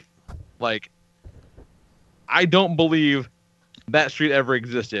point. Like, I don't believe that street ever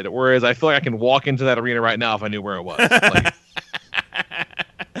existed. Whereas I feel like I can walk into that arena right now if I knew where it was. Like,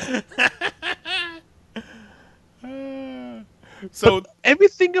 so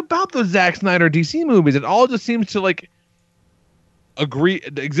everything about the Zack Snyder DC movies, it all just seems to like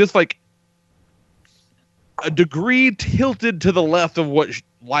exist like a degree tilted to the left of what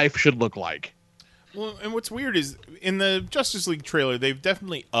life should look like. Well, and what's weird is in the Justice League trailer, they've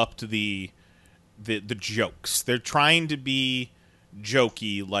definitely upped the jokes. They're trying to be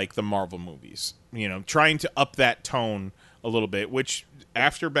jokey like the Marvel movies, you know, trying to up that tone a little bit, which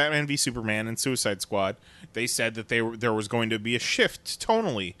after Batman v Superman and Suicide Squad, they said that there was going to be a shift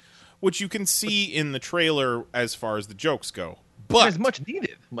tonally, which you can see in the trailer as far as the jokes go. But it's much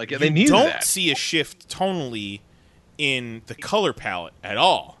needed. Like you they need don't that. see a shift tonally in the color palette at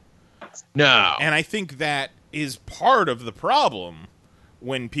all. No. And I think that is part of the problem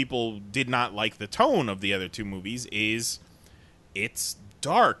when people did not like the tone of the other two movies is it's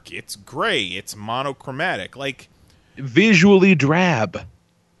dark, it's gray, it's monochromatic. Like visually drab.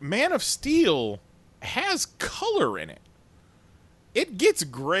 Man of Steel has color in it. It gets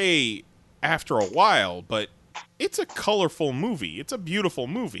gray after a while, but it's a colorful movie. It's a beautiful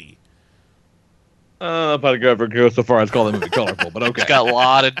movie. I'm about to go so far as call the movie colorful, but okay. It's got a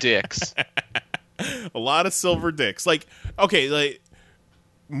lot of dicks. A lot of silver dicks. Like, okay, like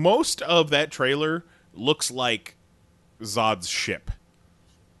most of that trailer looks like Zod's ship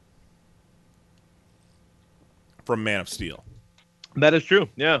from Man of Steel. That is true.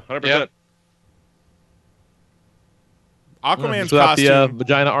 Yeah, 100%. Yep. Aquaman's without costume, the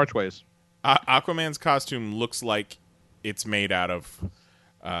vagina archways. Aquaman's costume looks like it's made out of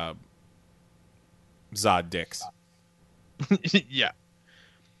Zod dicks. Yeah,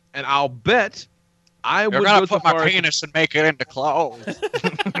 and I'll bet You're gonna put my penis and make it into clothes.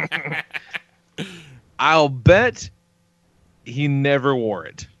 I'll bet he never wore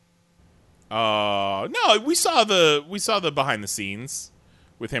it. No, we saw the behind the scenes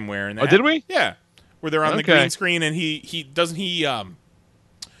with him wearing that. Oh, did we? Yeah, where they're on the green screen and he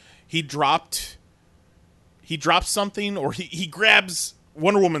dropped something, or he grabs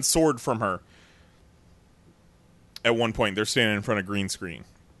Wonder Woman's sword from her. At one point, they're standing in front of green screen.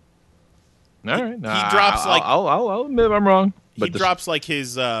 All right, he drops like I'll admit I'm wrong. He drops like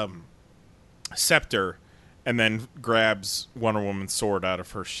his scepter, and then grabs Wonder Woman's sword out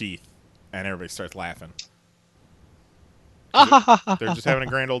of her sheath, and everybody starts laughing. They're just having a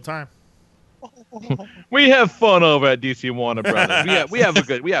grand old time. We have fun over at DC Warner Brothers. We have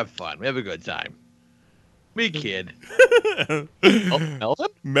fun. We have a good time. We kid. Melvin?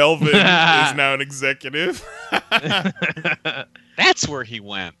 Melvin is now an executive. That's where he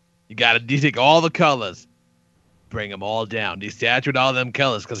went. You got to take all the colors, bring them all down, desaturate all them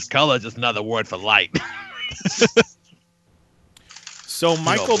colors, because color is just another word for light. So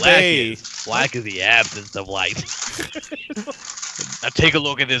Michael Bay, black is the absence of light. Now take a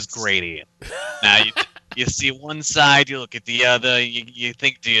look at this gradient. Now you see one side, you look at the other, you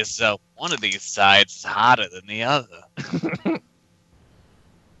think to yourself, one of these sides is hotter than the other.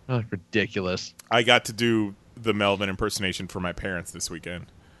 Oh, ridiculous. I got to do the Melvin impersonation for my parents this weekend.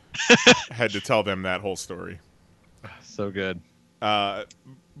 I had to tell them that whole story. So good.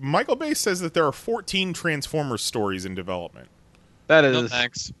 Michael Bay says that there are 14 Transformers stories in development. That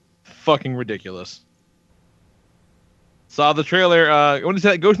is fucking ridiculous. Saw the trailer. When is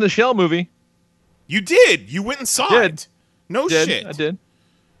that Ghost in the Shell movie? You did. You went and saw it. No shit. I did.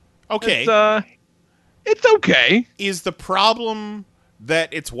 Okay. It's okay. Is the problem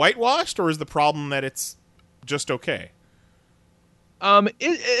that it's whitewashed, or is the problem that it's just okay?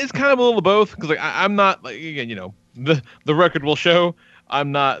 It's kind of a little of both, because like I'm not, like, again, you know, the record will show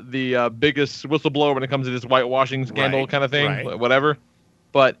I'm not the biggest whistleblower when it comes to this whitewashing scandal kind of thing, whatever.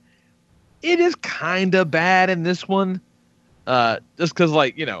 But it is kind of bad in this one, just because,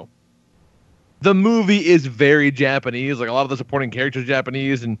 like, you know, the movie is very Japanese. Like, a lot of the supporting characters are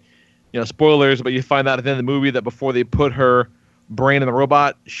Japanese, and spoilers, but you find out at the end of the movie that before they put her brain in the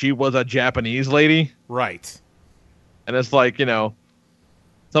robot, she was a Japanese lady. Right. And it's like,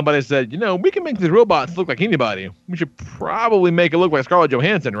 somebody said, we can make these robots look like anybody. We should probably make it look like Scarlett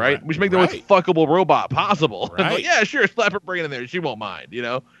Johansson, right? We should make the most fuckable robot possible. Right. Like, yeah, sure, slap her brain in there. She won't mind,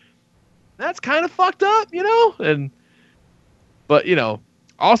 That's kind of fucked up, But,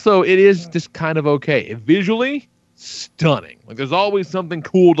 also it is just kind of okay. Visually, stunning. Like, there's always something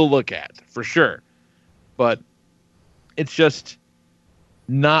cool to look at, for sure. But it's just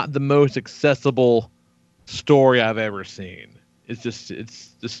not the most accessible story I've ever seen. It's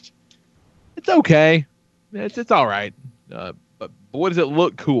okay. It's all right. But boy, does it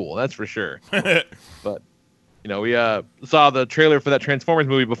look cool. That's for sure. But we saw the trailer for that Transformers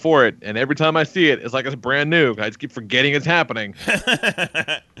movie before it, and every time I see it, it's like it's brand new. I just keep forgetting it's happening.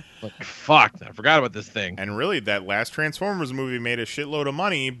 Like, fuck, I forgot about this thing. And really, that last Transformers movie made a shitload of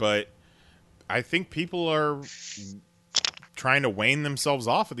money, but I think people are trying to wane themselves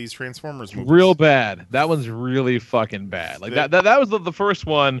off of these Transformers movies. Real bad. That one's really fucking bad. Like that was the first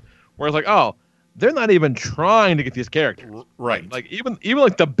one where it's like, oh, they're not even trying to get these characters right. Like even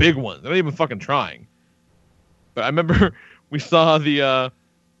like the big ones, they're not even fucking trying. But I remember we saw the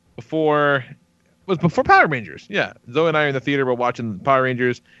before Power Rangers. Yeah, Zoe and I are in the theater. We're watching Power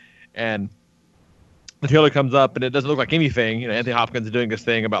Rangers, and the trailer comes up, and it doesn't look like anything. Anthony Hopkins is doing this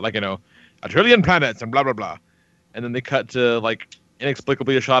thing about like a trillion planets and blah blah blah. And then they cut to, like,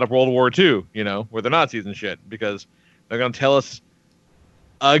 inexplicably a shot of World War II, where they're Nazis and shit. Because they're going to tell us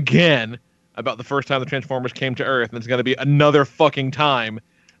again about the first time the Transformers came to Earth. And it's going to be another fucking time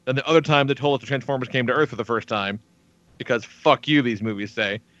than the other time they told us the Transformers came to Earth for the first time. Because fuck you, these movies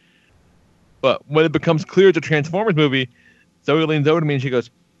say. But when it becomes clear it's a Transformers movie, Zoe leans over to me and she goes,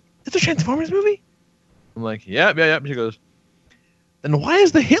 "It's a Transformers movie?" I'm like, yeah. She goes, "Then why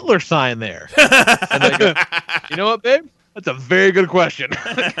is the Hitler sign there?" And I go, "You know what, babe? That's a very good question.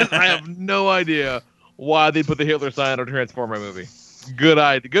 I have no idea why they put the Hitler sign on a Transformer movie. Good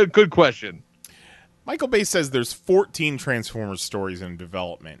idea. Good question." Michael Bay says there's 14 Transformers stories in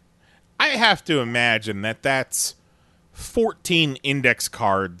development. I have to imagine that that's 14 index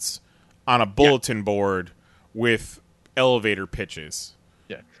cards on a bulletin board with elevator pitches.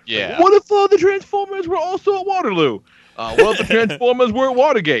 Yeah. What if the Transformers were also at Waterloo? What if the Transformers were at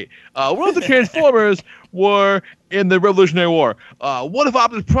Watergate? What if the Transformers were in the Revolutionary War? What if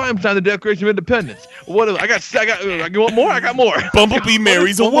Optimus Prime signed the Declaration of Independence? What if you want more? I got more. Bumblebee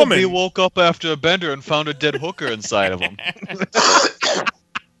marries a woman. He woke up after a bender and found a dead hooker inside of him.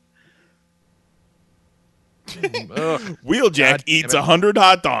 Wheeljack eats 100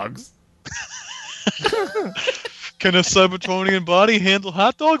 hot dogs. Can a Cybertronian body handle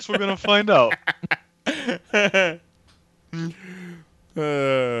hot dogs? We're gonna find out.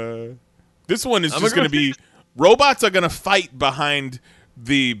 This one is just going to be robots are going to fight behind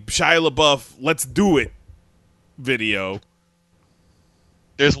the Shia LaBeouf "Let's Do It" video.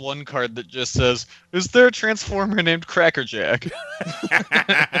 There's one card that just says, "Is there a Transformer named Crackerjack?"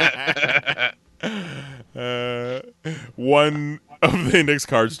 One of the index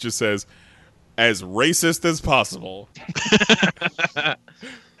cards just says, "As racist as possible."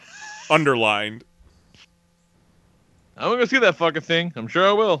 Underlined. I'm going to see that fucking thing. I'm sure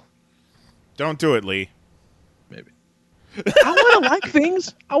I will. Don't do it, Lee. Maybe. I want to like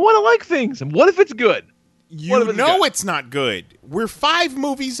things. And what if it's good? It's not good. We're 5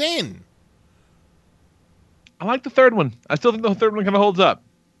 movies in. I like the third one. I still think the third one kind of holds up.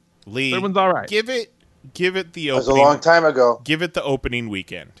 Lee, third one's all right. Give it the opening. That was a long time ago. Give it the opening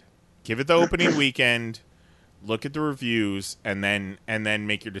weekend. Look at the reviews and then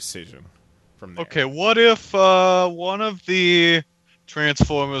make your decision from there. Okay, what if one of the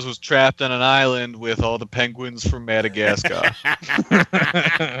Transformers was trapped on an island with all the penguins from Madagascar?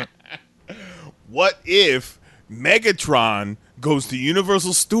 What if Megatron goes to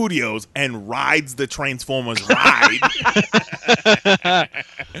Universal Studios and rides the Transformers ride?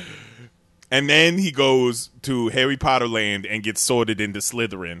 And then he goes to Harry Potter Land and gets sorted into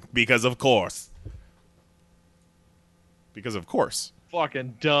Slytherin because of course.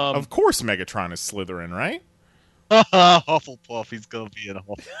 Fucking dumb. Of course Megatron is Slytherin, right? Hufflepuff, he's gonna be in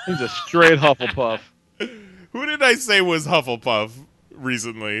Hufflepuff. He's a straight Hufflepuff. Who did I say was Hufflepuff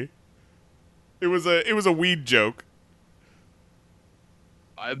recently? It was a weed joke.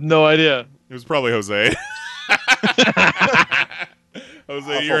 I have no idea. It was probably Jose.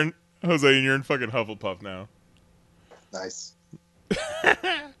 Jose, you're in fucking Hufflepuff now. Nice.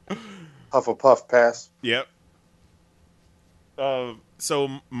 Hufflepuff pass. Yep.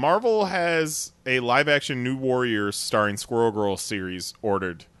 So Marvel has a live-action New Warriors starring Squirrel Girl series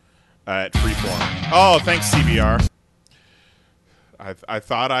ordered. at Freeform. Oh, thanks, CBR. I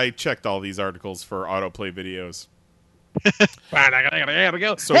thought I checked all these articles for autoplay videos.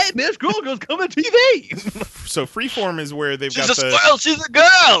 So, hey, Miss Grogel's coming to TV. So Freeform is where they've She's got a the. squirrel. She's a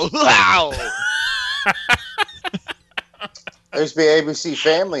girl. Wow. There used to be ABC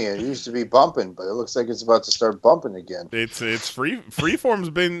Family, and it used to be bumping, but it looks like it's about to start bumping again. It's Freeform's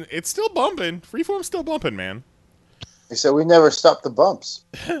been. It's still bumping. Freeform's still bumping, man. They said we never stop the bumps.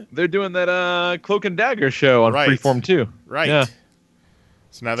 They're doing that Cloak and Dagger show on Right. Freeform too. Right. Yeah.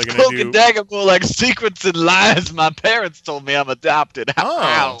 So now they're gonna Cloak do. and Dagger more like secrets and lies. My parents told me I'm adopted.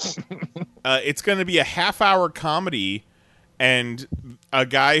 How? It's going to be a half-hour comedy, and a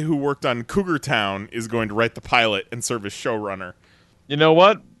guy who worked on Cougar Town is going to write the pilot and serve as showrunner. You know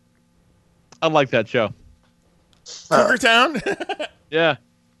what? I like that show. Cougar Town? Yeah.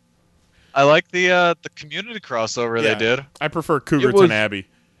 I like the community crossover they did. I prefer Cougarton Abbey.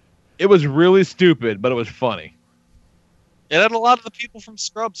 It was really stupid, but it was funny. It had a lot of the people from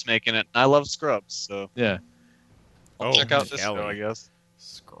Scrubs making it. I love Scrubs, so yeah. I'll check out this show, I guess.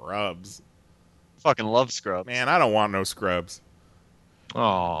 Scrubs. Fucking love Scrubs. Man, I don't want no Scrubs.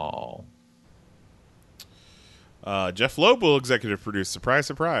 Oh. Jeff Loeb will executive produce. Surprise,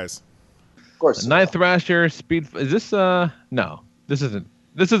 surprise. Of course. Night Thrasher, Speed. Is this no? This isn't.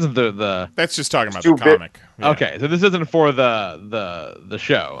 This isn't the. That's just talking about the comic. Yeah. Okay, so this isn't for the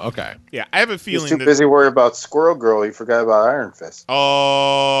show. Okay. Yeah, I have a feeling He's too busy worried about Squirrel Girl. He forgot about Iron Fist.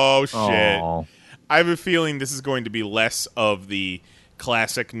 Oh shit! Oh. I have a feeling this is going to be less of the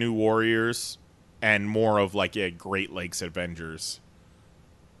classic New Warriors and more of like Great Lakes Avengers,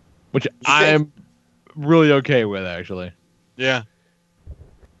 Which I'm really okay with, actually. Yeah.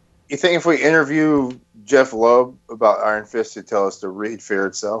 You think if we interview Jeff Loeb about Iron Fist, he'd tell us to read Fear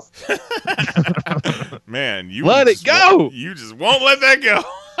itself? Man, you let it go. You just won't let that go.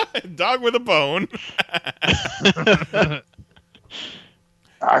 Dog with a bone.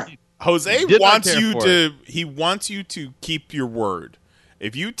 Jose wants you to. He wants you to keep your word.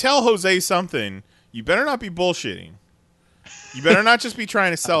 If you tell Jose something, you better not be bullshitting. You better not just be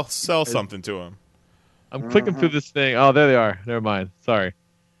trying to sell something to him. I'm clicking through this thing. Oh, there they are. Never mind. Sorry.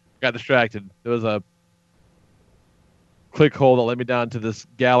 Got distracted. There was a click hole that led me down to this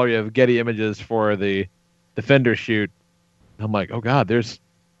gallery of Getty images for the Defender shoot. I'm like, oh God,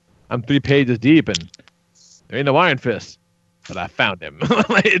 I'm 3 pages deep and there ain't no Iron Fist. But I found him.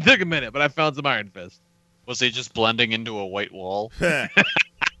 It took a minute, but I found some Iron Fist. Was he just blending into a white wall? Yeah,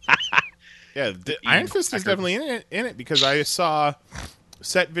 Iron Fist is definitely in it because I saw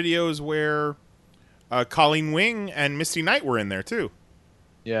set videos where Colleen Wing and Misty Knight were in there too.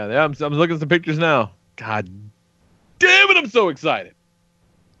 Yeah, I'm looking at some pictures now. God damn it, I'm so excited.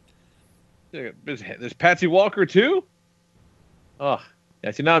 There's Patsy Walker too? Oh,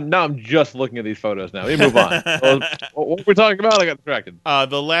 yeah, see, now I'm just looking at these photos now. We move on. What we're talking about, I got distracted.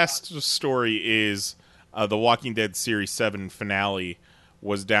 The last story is the Walking Dead Series 7 finale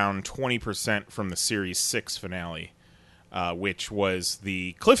was down 20% from the Series 6 finale, which was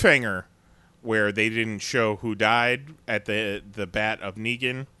the cliffhanger where they didn't show who died at the bat of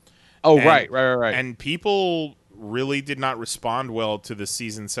Negan. Oh, and, right. And people really did not respond well to the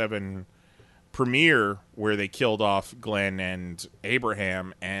Season 7 premiere where they killed off Glenn and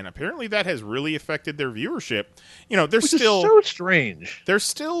Abraham, and apparently that has really affected their viewership. You know, Which is so strange. They're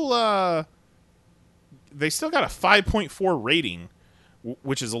still they still got a 5.4 rating,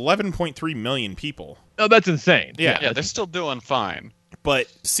 which is 11.3 million people. Oh, that's insane. Yeah, they're still doing fine.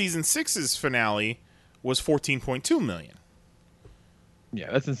 But Season 6's finale was 14.2 million.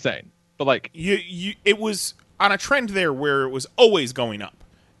 Yeah, that's insane. But like it was on a trend there where it was always going up.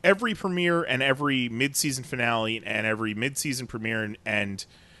 Every premiere and every mid-season finale and every mid-season premiere and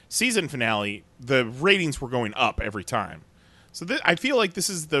season finale, the ratings were going up every time. So I feel like this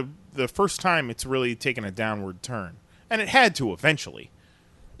is the first time it's really taken a downward turn. And it had to eventually.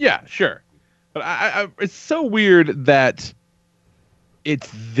 Yeah, sure. But I it's so weird that it's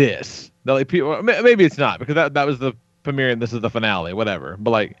this. That, like, people, maybe it's not, because that was the premiere and this is the finale, whatever.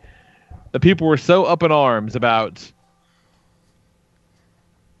 But like, the people were so up in arms about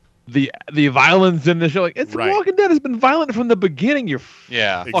the violence in the show. Like, it's right. Walking Dead has been violent from the beginning. You're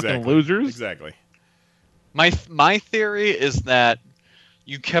fucking exactly. losers. Exactly. My theory is that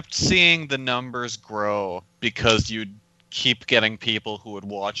you kept seeing the numbers grow because you'd keep getting people who would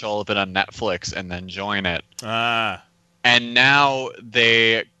watch all of it on Netflix and then join it. And now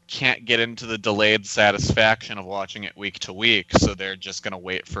they can't get into the delayed satisfaction of watching it week to week, so they're just going to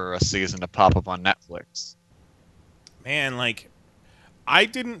wait for a season to pop up on Netflix. Man, like, I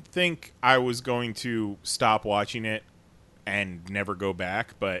didn't think I was going to stop watching it and never go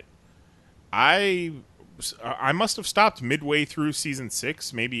back, but I must have stopped midway through season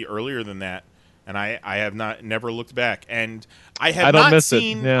 6, maybe earlier than that, and I have never looked back. And I have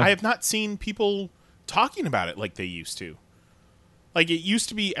not seen people talking about it like they used to. Like it used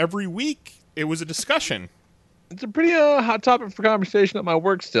to be every week. It was a discussion. It's a pretty hot topic for conversation at my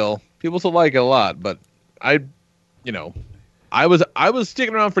work still. People still like it a lot, but I was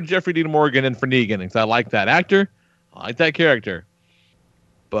sticking around for Jeffrey Dean Morgan and for Negan because I like that actor. I like that character.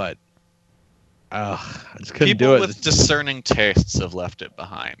 But I just couldn't do it. People with discerning tastes have left it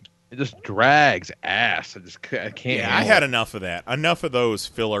behind. It just drags ass. I can't. Yeah, I had enough of that. Enough of those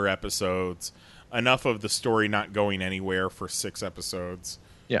filler episodes. Enough of the story not going anywhere for 6 episodes.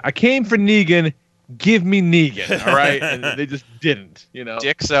 Yeah, I came for Negan. Give me Negan, all right? And they just didn't,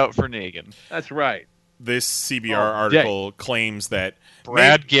 Dicks out for Negan. That's right. This CBR article claims that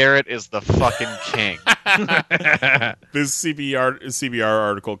Brad Garrett is the fucking king. This CBR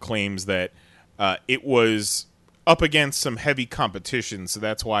article claims that it was up against some heavy competition, so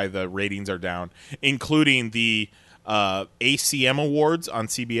that's why the ratings are down, including the ACM Awards on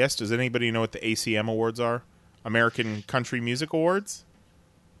CBS. Does anybody know what the ACM Awards are? American Country Music Awards?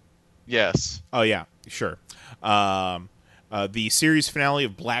 Yes. Oh, yeah, sure. The series finale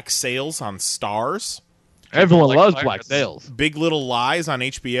of Black Sails on Stars. Everyone loves Black Sails. Big Little Lies on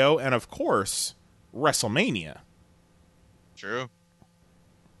HBO. And, of course, WrestleMania. True.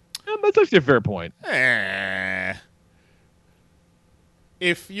 Yeah, that's actually a fair point.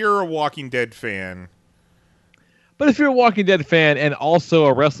 If you're a Walking Dead fan... But if you're a Walking Dead fan and also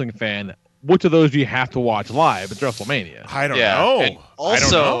a wrestling fan... Which of those do you have to watch live at WrestleMania? I don't know. And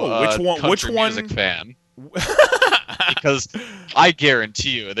also, I don't know. Which music fan? Because I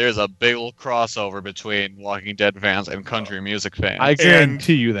guarantee you, there's a big old crossover between Walking Dead fans and country music fans. I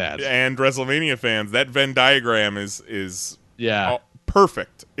guarantee you that. And WrestleMania fans. That Venn diagram is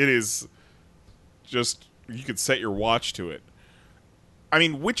perfect. It is just, you could set your watch to it. I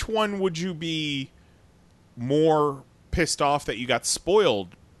mean, which one would you be more pissed off that you got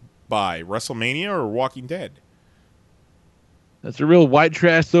spoiled by, WrestleMania or Walking Dead? That's a real white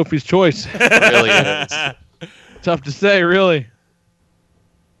trash Sophie's choice. It really is. Tough to say, really.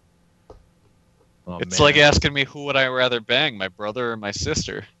 Oh, it's like asking me who would I rather bang, my brother or my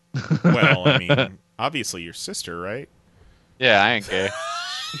sister? Well, I mean, obviously your sister, right? Yeah, I ain't gay.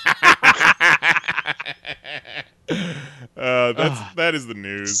 That is the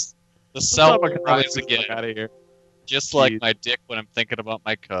news. The self-rise again. Out of here. Just like my dick when I'm thinking about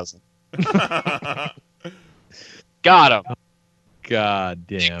my cousin. Got him. God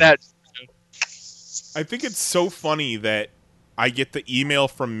damn. I think it's so funny that I get the email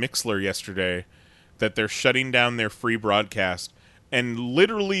from Mixler yesterday that they're shutting down their free broadcast, and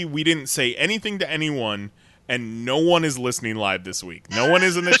literally we didn't say anything to anyone, and no one is listening live this week. No one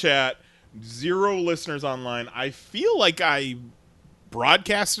is in the chat. 0 listeners online. I feel like I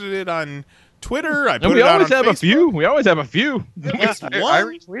broadcasted it on Twitter. I put we it out always on have Facebook. a few. We always have a few. At least one. I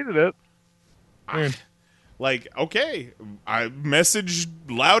retweeted it. Like, okay, I messaged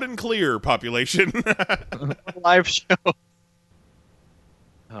loud and clear, population. Live show. Oh,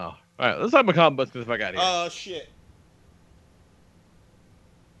 all right. Let's talk about comic books if I got here. Shit.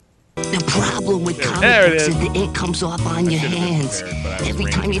 The problem with comic books is the ink comes off on your hands. Every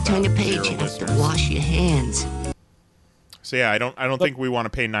time you turn the page, you have to wash your hands. So yeah, I don't think we want to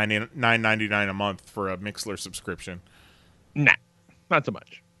pay $9.99 a month for a Mixler subscription. Nah, not so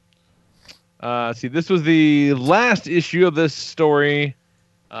much. See, this was the last issue of this story.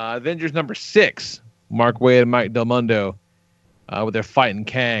 Avengers number 6. Mark Waid and Mike Del Mundo with their fighting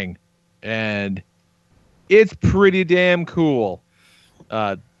Kang. And it's pretty damn cool.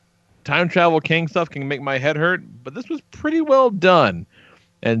 Time travel Kang stuff can make my head hurt, but this was pretty well done.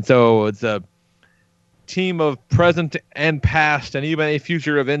 And so it's a team of present and past and even a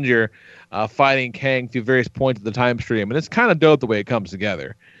future Avenger fighting Kang through various points of the time stream. And it's kind of dope the way it comes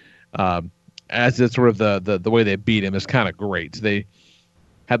together. As it's sort of the way they beat him is kind of great. They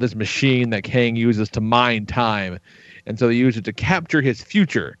have this machine that Kang uses to mine time, and so they use it to capture his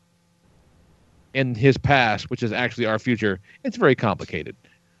future in his past, which is actually our future. It's very complicated,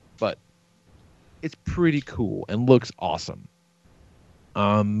 but it's pretty cool and looks awesome.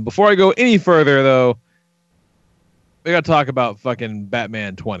 Before I go any further, though, we got to talk about fucking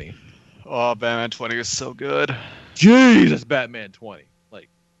Batman 20. Oh, Batman 20 is so good. Jesus, Batman 20.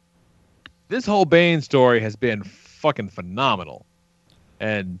 This whole Bane story has been fucking phenomenal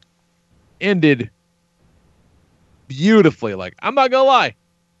and ended beautifully. Like, I'm not gonna lie,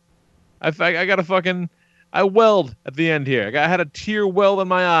 I got a fucking, I welled at the end here. I had a tear well in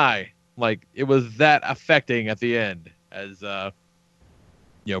my eye. Like, it was that affecting at the end as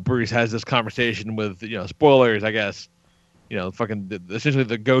Bruce has this conversation with, spoilers, I guess, essentially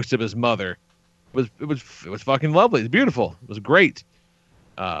the ghost of his mother. It was fucking lovely. It's beautiful. It was great.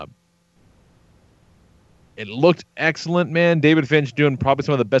 It looked excellent, man. David Finch doing probably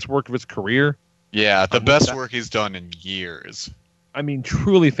some of the best work of his career. Yeah, the best work he's done in years. I mean,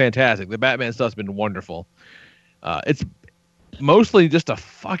 truly fantastic. The Batman stuff's been wonderful. It's mostly just a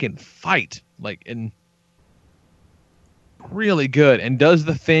fucking fight, and really good, and does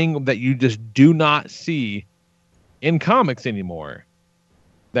the thing that you just do not see in comics anymore.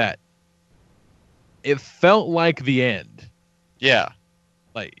 That it felt like the end. Yeah.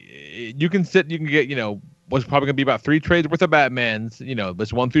 You can get, what's probably going to be about 3 trades worth of Batmans,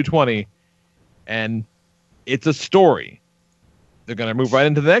 this 1 through 20, and it's a story. They're going to move right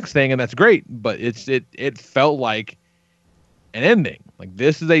into the next thing, and that's great, but it felt like an ending.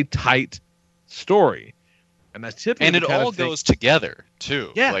 This is a tight story. And that's typically and it all goes together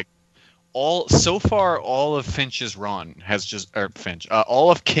too. Yeah. All of Finch's run has just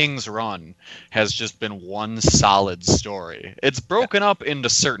all of King's run has just been one solid story. It's broken up into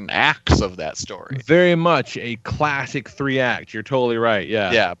certain acts of that story. Very much a classic 3-act. You're totally right.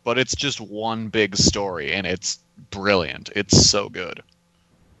 Yeah. Yeah, but it's just one big story, and it's brilliant. It's so good.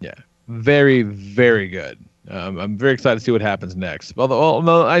 Yeah. Very, very good. I'm very excited to see what happens next.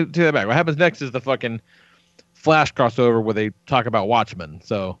 No, I take that back. What happens next is the fucking Flash crossover where they talk about Watchmen.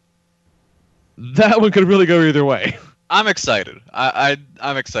 So that one could really go either way. I'm excited.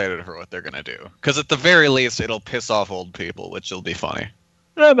 I'm excited for what they're gonna do, because at the very least it'll piss off old people, which will be funny.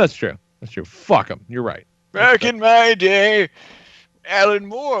 Yeah, that's true. That's true. Fuck them. You're right. Back in my day, Alan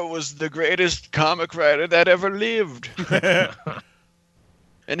Moore was the greatest comic writer that ever lived.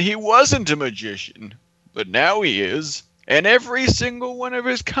 And he wasn't a magician, but now he is. And every single one of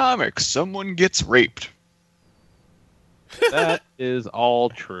his comics, someone gets raped. That is all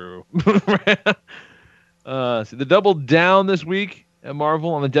true. The double down this week at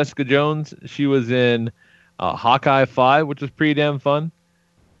Marvel on the Jessica Jones. She was in Hawkeye 5, which was pretty damn fun.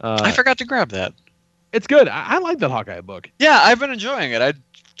 I forgot to grab that. It's good. I like that Hawkeye book. Yeah, I've been enjoying it. I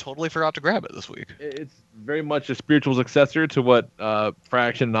totally forgot to grab it this week. It's very much a spiritual successor to what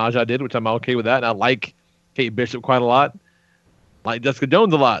Fraction and Naja did, which I'm okay with that. And I like Kate Bishop quite a lot. I like Jessica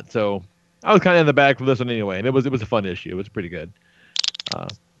Jones a lot, so I was kind of in the back for this one anyway, and it was a fun issue. It was pretty good.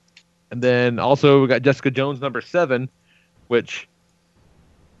 And then also we got Jessica Jones #7, which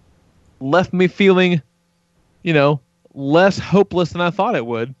left me feeling, less hopeless than I thought it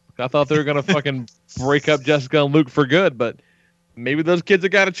would. I thought they were gonna fucking break up Jessica and Luke for good, but maybe those kids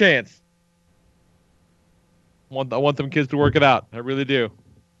have got a chance. I want them kids to work it out. I really do.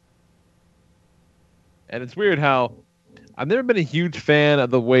 And it's weird how I've never been a huge fan of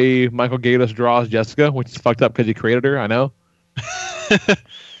the way Michael Gaydos draws Jessica, which is fucked up because he created her, I know.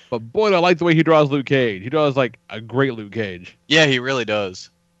 But boy, do I like the way he draws Luke Cage. He draws like a great Luke Cage. Yeah, he really does.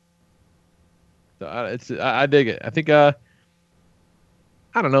 So I dig it. I think I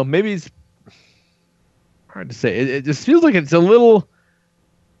don't know. Maybe it's hard to say. It just feels like it's a little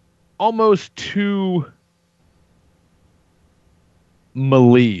almost too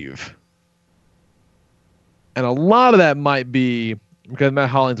Maleev. And a lot of that might be because Matt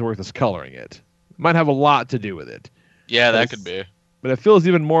Hollingsworth is coloring it. Might have a lot to do with it. Yeah, that could be. But it feels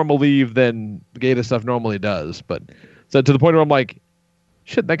even more Maleev than the Gata stuff normally does. But so to the point where I'm like,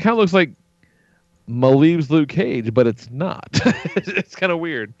 shit, that kind of looks like Maleev's Luke Cage, but it's not. It's kind of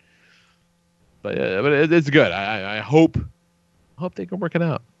weird. But it's good. I hope they can work it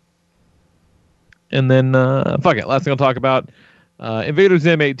out. And then fuck it. Last thing I'll talk about. Invader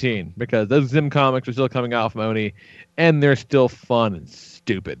Zim 18, because those Zim comics are still coming out from Oni, and they're still fun and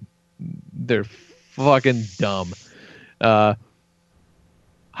stupid. They're fucking dumb.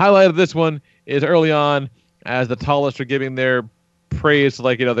 Highlight of this one is early on, as the Tallists are giving their praise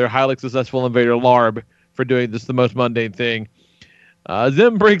to, their highly successful invader Larb for doing just the most mundane thing.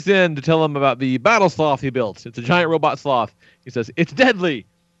 Zim breaks in to tell him about the battle sloth he built. It's a giant robot sloth. He says, it's deadly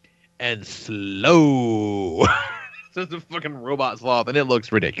and slow. It's a fucking robot sloth, and it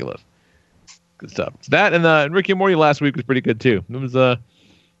looks ridiculous. Good stuff. So that and Ricky and Morty last week was pretty good, too. It was a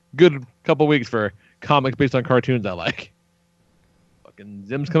good couple weeks for comics based on cartoons I like. Fucking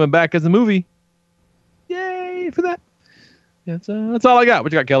Zim's coming back as a movie. Yay for that. Yeah, that's all I got.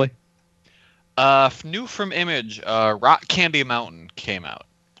 What you got, Kelly? New from Image, Rock Candy Mountain came out.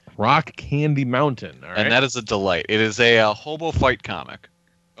 Rock Candy Mountain, all right. And that is a delight. It is a hobo fight comic.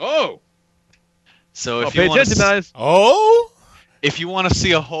 Oh! So if pay you want attention, guys. If you want to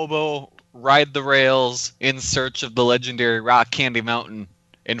see a hobo ride the rails in search of the legendary Rock Candy Mountain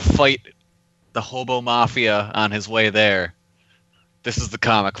and fight the hobo mafia on his way there, this is the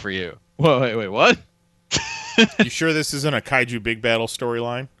comic for you. Whoa, wait, what? You sure this isn't a Kaiju Big Battle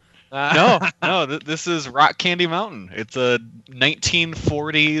storyline? No, this is Rock Candy Mountain. It's a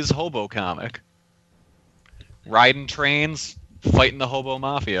 1940s hobo comic. Riding trains, fighting the hobo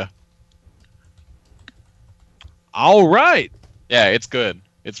mafia. All right. Yeah, it's good.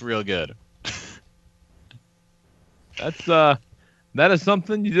 It's real good. That is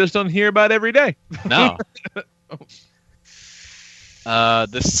something you just don't hear about every day. No.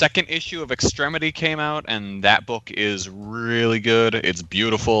 The second issue of Extremity came out, and that book is really good. It's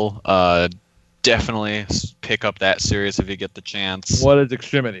beautiful. Definitely pick up that series if you get the chance. What is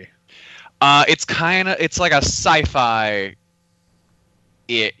Extremity? It's like a sci-fi.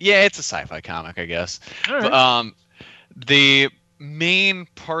 Yeah, it's a sci-fi comic, I guess. All right. But, the main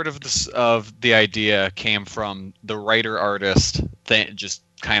part of the idea came from the writer-artist just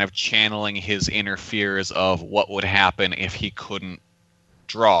kind of channeling his inner fears of what would happen if he couldn't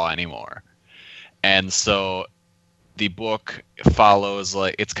draw anymore. And so the book follows,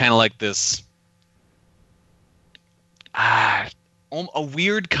 like, it's kind of like this a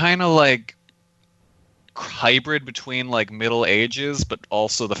weird kind of like hybrid between like Middle Ages but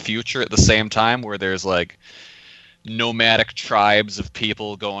also the future at the same time, where there's like nomadic tribes of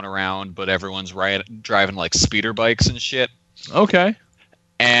people going around, but everyone's driving like speeder bikes and shit. Okay.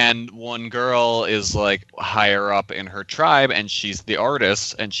 And one girl is like higher up in her tribe, and she's the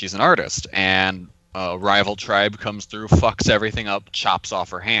artist, and she's an artist. And a rival tribe comes through, fucks everything up, chops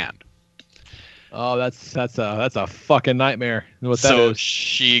off her hand. Oh, that's a fucking nightmare. What that So is.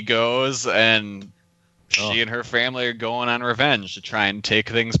 she goes, and she and her family are going on revenge to try and take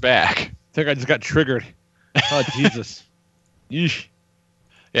things back. I think I just got triggered. Oh, Jesus. Yeesh.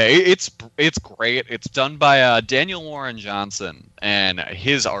 Yeah, it's great. It's done by Daniel Warren Johnson, and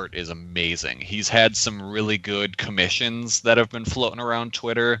his art is amazing. He's had some really good commissions that have been floating around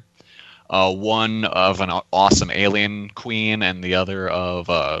Twitter. One of an awesome alien queen, and the other of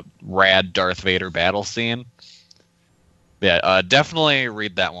a rad Darth Vader battle scene. Yeah, definitely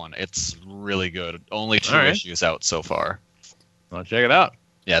read that one. It's really good. Only 2 issues out so far. I'll check it out.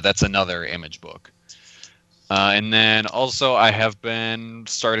 Yeah, that's another Image book. And then also I have been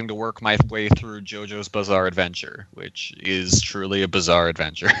starting to work my way through JoJo's Bizarre Adventure, which is truly a bizarre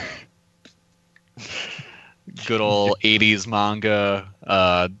adventure. Good old 80s manga,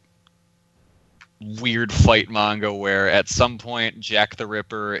 weird fight manga where at some point Jack the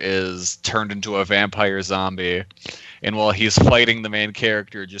Ripper is turned into a vampire zombie, and while he's fighting, the main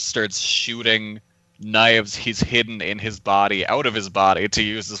character just starts shooting knives he's hidden in his body out of his body to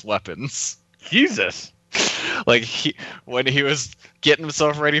use as weapons. Jesus. Like, when he was getting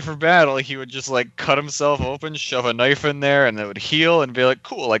himself ready for battle, he would just like cut himself open, shove a knife in there, and it would heal and be like,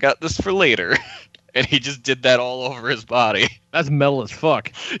 cool, I got this for later. And he just did that all over his body. That's metal as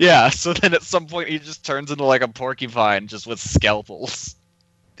fuck. Yeah, so then at some point he just turns into like a porcupine just with scalpels.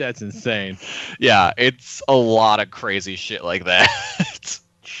 That's insane. Yeah, it's a lot of crazy shit like that.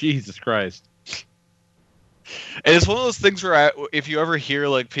 Jesus Christ. And it's one of those things where if you ever hear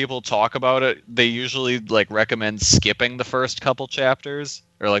like people talk about it, they usually like recommend skipping the first couple chapters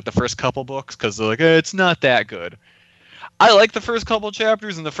or like the first couple books because they're like, it's not that good. I like the first couple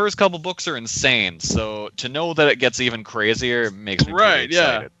chapters, and the first couple books are insane. So to know that it gets even crazier makes me pretty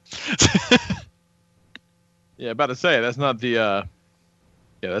excited. Yeah, about to say that's not the.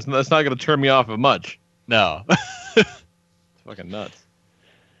 That's not going to turn me off of much. No. It's fucking nuts.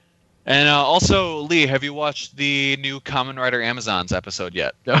 And also, Lee, have you watched the new Kamen Rider Amazons episode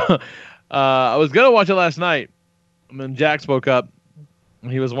yet? I was going to watch it last night. And then Jack spoke up.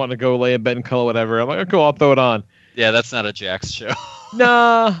 And he was wanting to go lay in bed and color whatever. I'm like, oh, cool, I'll throw it on. Yeah, that's not a Jack's show. No.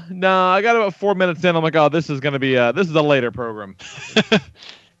 I got about 4 minutes in. I'm like, oh, this is going to be this is a later program.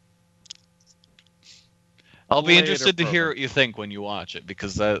 I'll be interested to hear what you think when you watch it,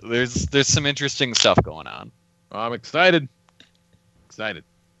 because there's some interesting stuff going on. I'm excited.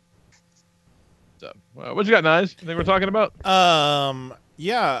 So, what you got, Nice? Anything we're talking about?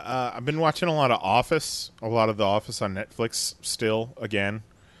 I've been watching a lot of The Office on Netflix still again,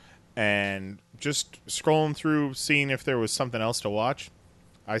 and just scrolling through, seeing if there was something else to watch.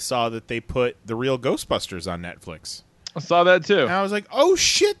 I saw that they put The Real Ghostbusters on Netflix. I saw that too. And I was like, oh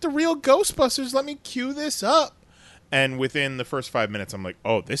shit, The Real Ghostbusters, let me cue this up. And within the first 5 minutes, I'm like,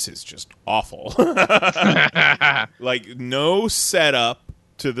 oh, this is just awful. Like, no setup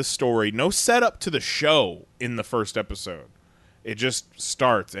to the story, no setup to the show in the first episode. It just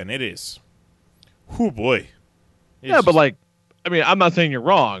starts, and it is, oh boy. But like, I mean, I'm not saying you're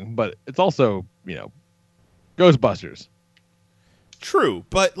wrong, but it's also, Ghostbusters. True,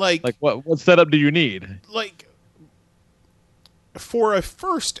 but like what setup do you need? Like, for a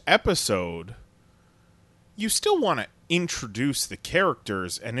first episode, you still want to introduce the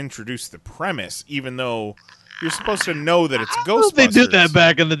characters and introduce the premise, even though you're supposed to know that it's Ghostbusters. They did that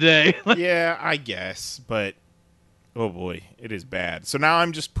back in the day. Yeah, I guess, but oh boy, it is bad. So now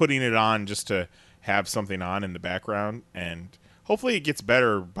I'm just putting it on just to have something on in the background, and hopefully it gets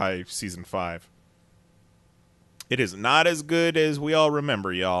better by season 5. It is not as good as we all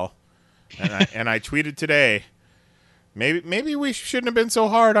remember, y'all. And I tweeted today, maybe we shouldn't have been so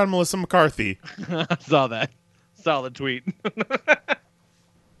hard on Melissa McCarthy. I saw that. Solid tweet.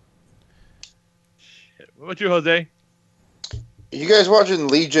 Shit. What about you, Jose? You guys watching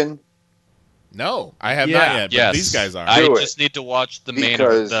Legion? No, I have not yet, but these guys are. I just need to watch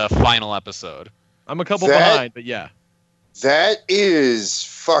the final episode. I'm a couple behind, but yeah. That is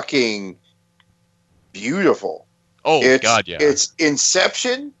fucking beautiful. Oh, God, yeah. It's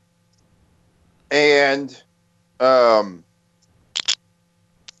Inception and I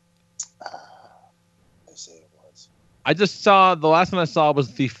just saw, the last one I saw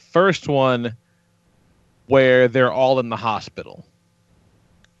was the first one where they're all in the hospital.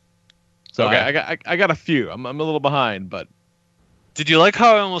 So Okay. I got a few. I'm a little behind, but Did you like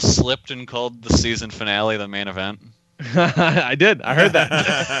how I almost slipped and called the season finale the main event? I did. I heard that.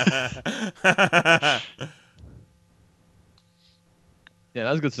 Yeah,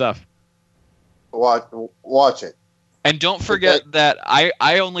 that was good stuff. Watch it. And don't forget that I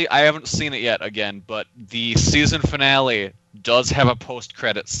haven't seen it yet again, but the season finale does have a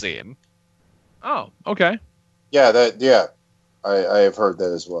post-credit scene. Oh, okay. Yeah, I have heard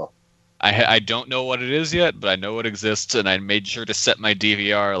that as well. I don't know what it is yet, but I know it exists, and I made sure to set my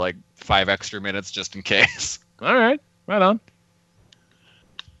DVR like 5 extra minutes just in case. All right, right on.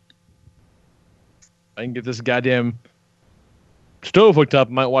 I can get this goddamn stove hooked up.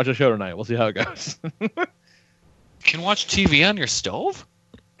 Might watch a show tonight. We'll see how it goes. You can watch TV on your stove?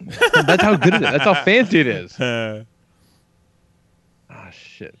 That's how good it is. That's how fancy it is.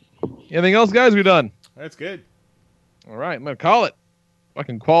 Shit. Anything else, guys? We're done. That's good. All right, I'm gonna call it.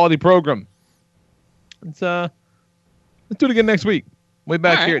 Fucking quality program. Let's do it again next week. Way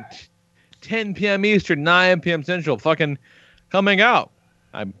back here at 10 p.m. Eastern, 9 p.m. Central. Fucking coming out.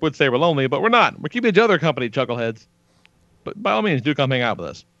 I would say we're lonely, but we're not. We're keeping each other company, chuckleheads. But by all means, do come hang out with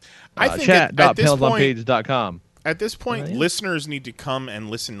us. I think chat.panelsonpages.com. At this point, listeners need to come and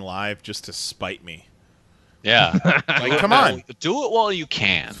listen live just to spite me. Yeah. Like, come on. Do it while you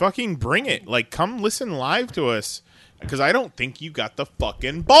can. Fucking bring it. Like, come listen live to us. Because I don't think you got the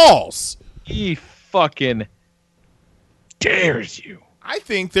fucking balls. He fucking dares you. I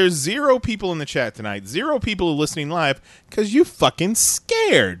think there's 0 people in the chat tonight. 0 people listening live because you fucking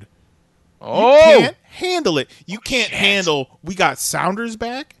scared. Oh. You can't handle it. You can't handle we got Sounders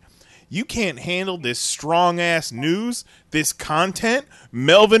back. You can't handle this strong-ass news, this content,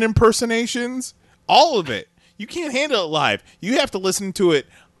 Melvin impersonations, all of it. You can't handle it live. You have to listen to it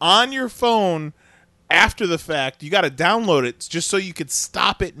on your phone after the fact. You got to download it just so you could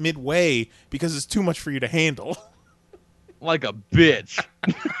stop it midway because it's too much for you to handle. Like a bitch.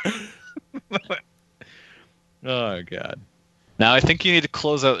 Oh, God. Now, I think you need to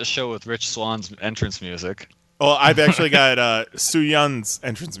close out the show with Rich Swan's entrance music. Oh, I've actually got Soo Yun's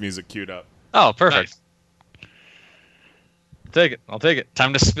entrance music queued up. Oh, perfect. Nice. Take it. I'll take it.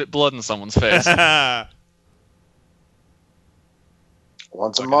 Time to spit blood in someone's face.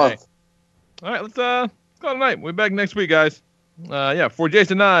 Once a month. All right, let's call it a night. We'll be back next week, guys. For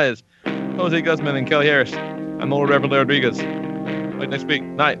Jason Nyes, Jose Guzman, and Kelly Harris, I'm the Lord Reverend Rodriguez. Wait next week.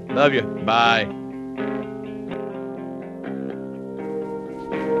 Night. Love you. Bye.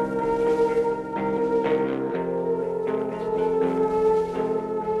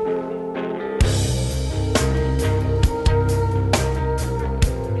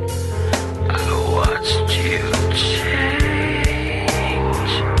 I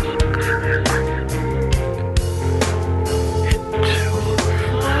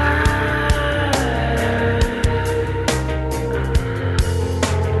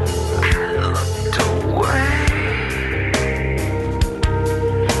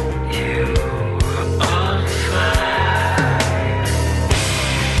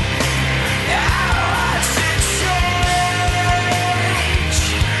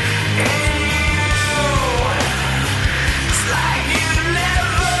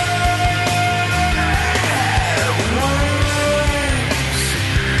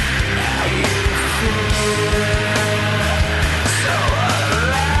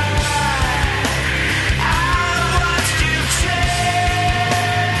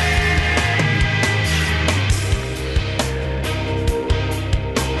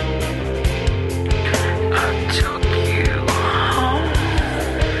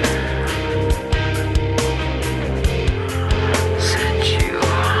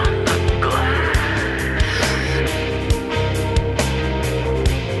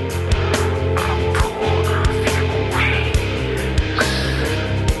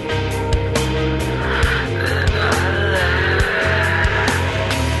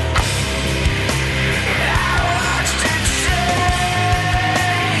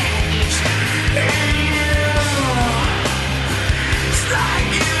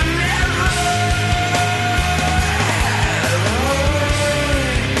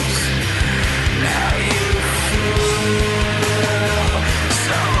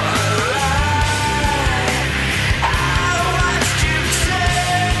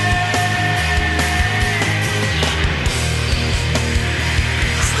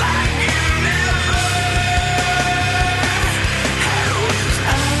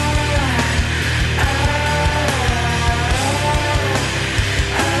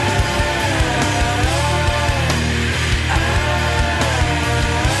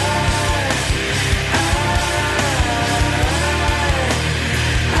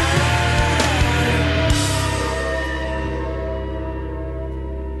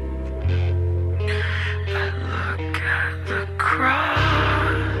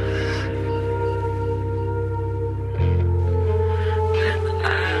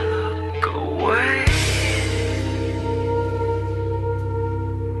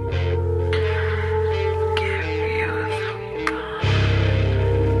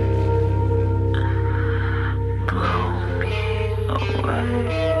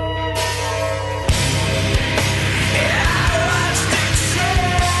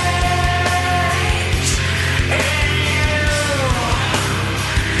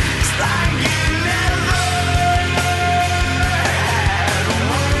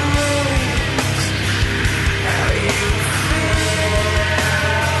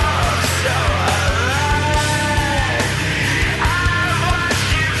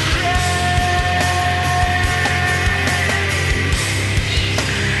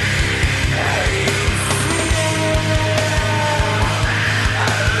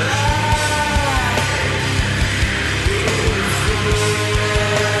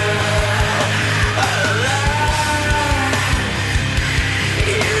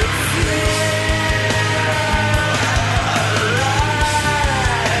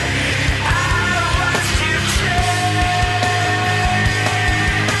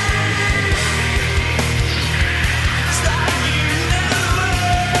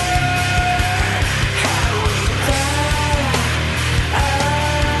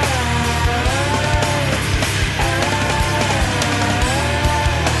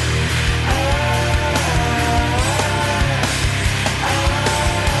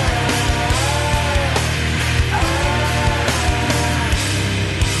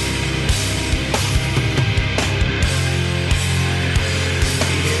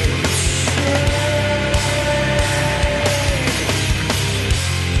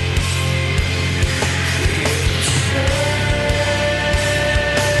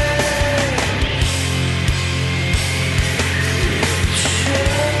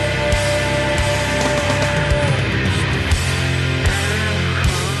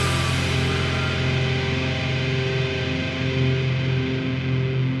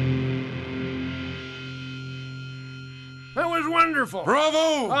was wonderful.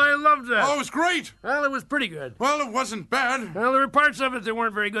 Bravo! I loved that. Oh, it was great. Well, it was pretty good. Well, it wasn't bad. Well, there were parts of it that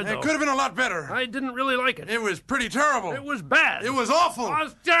weren't very good, though. It could have been a lot better. I didn't really like it. It was pretty terrible. It was bad. It was awful. It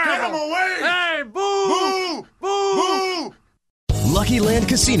was terrible. Get him away! Hey, boo! Boo! Boo! Lucky Land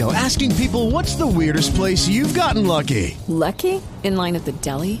Casino, asking people, what's the weirdest place you've gotten lucky? Lucky? In line at the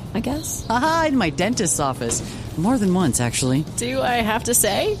deli, I guess? Aha, in my dentist's office. More than once, actually. Do I have to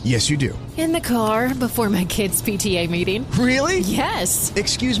say? Yes, you do. In the car before my kids' PTA meeting. Really? Yes.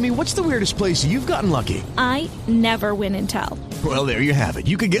 Excuse me, what's the weirdest place you've gotten lucky? I never win and tell. Well, there you have it.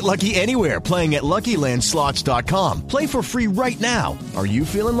 You can get lucky anywhere, playing at LuckyLandSlots.com. Play for free right now. Are you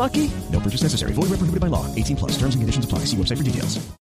feeling lucky? No purchase necessary. Void where prohibited by law. 18+. Terms and conditions apply. See website for details.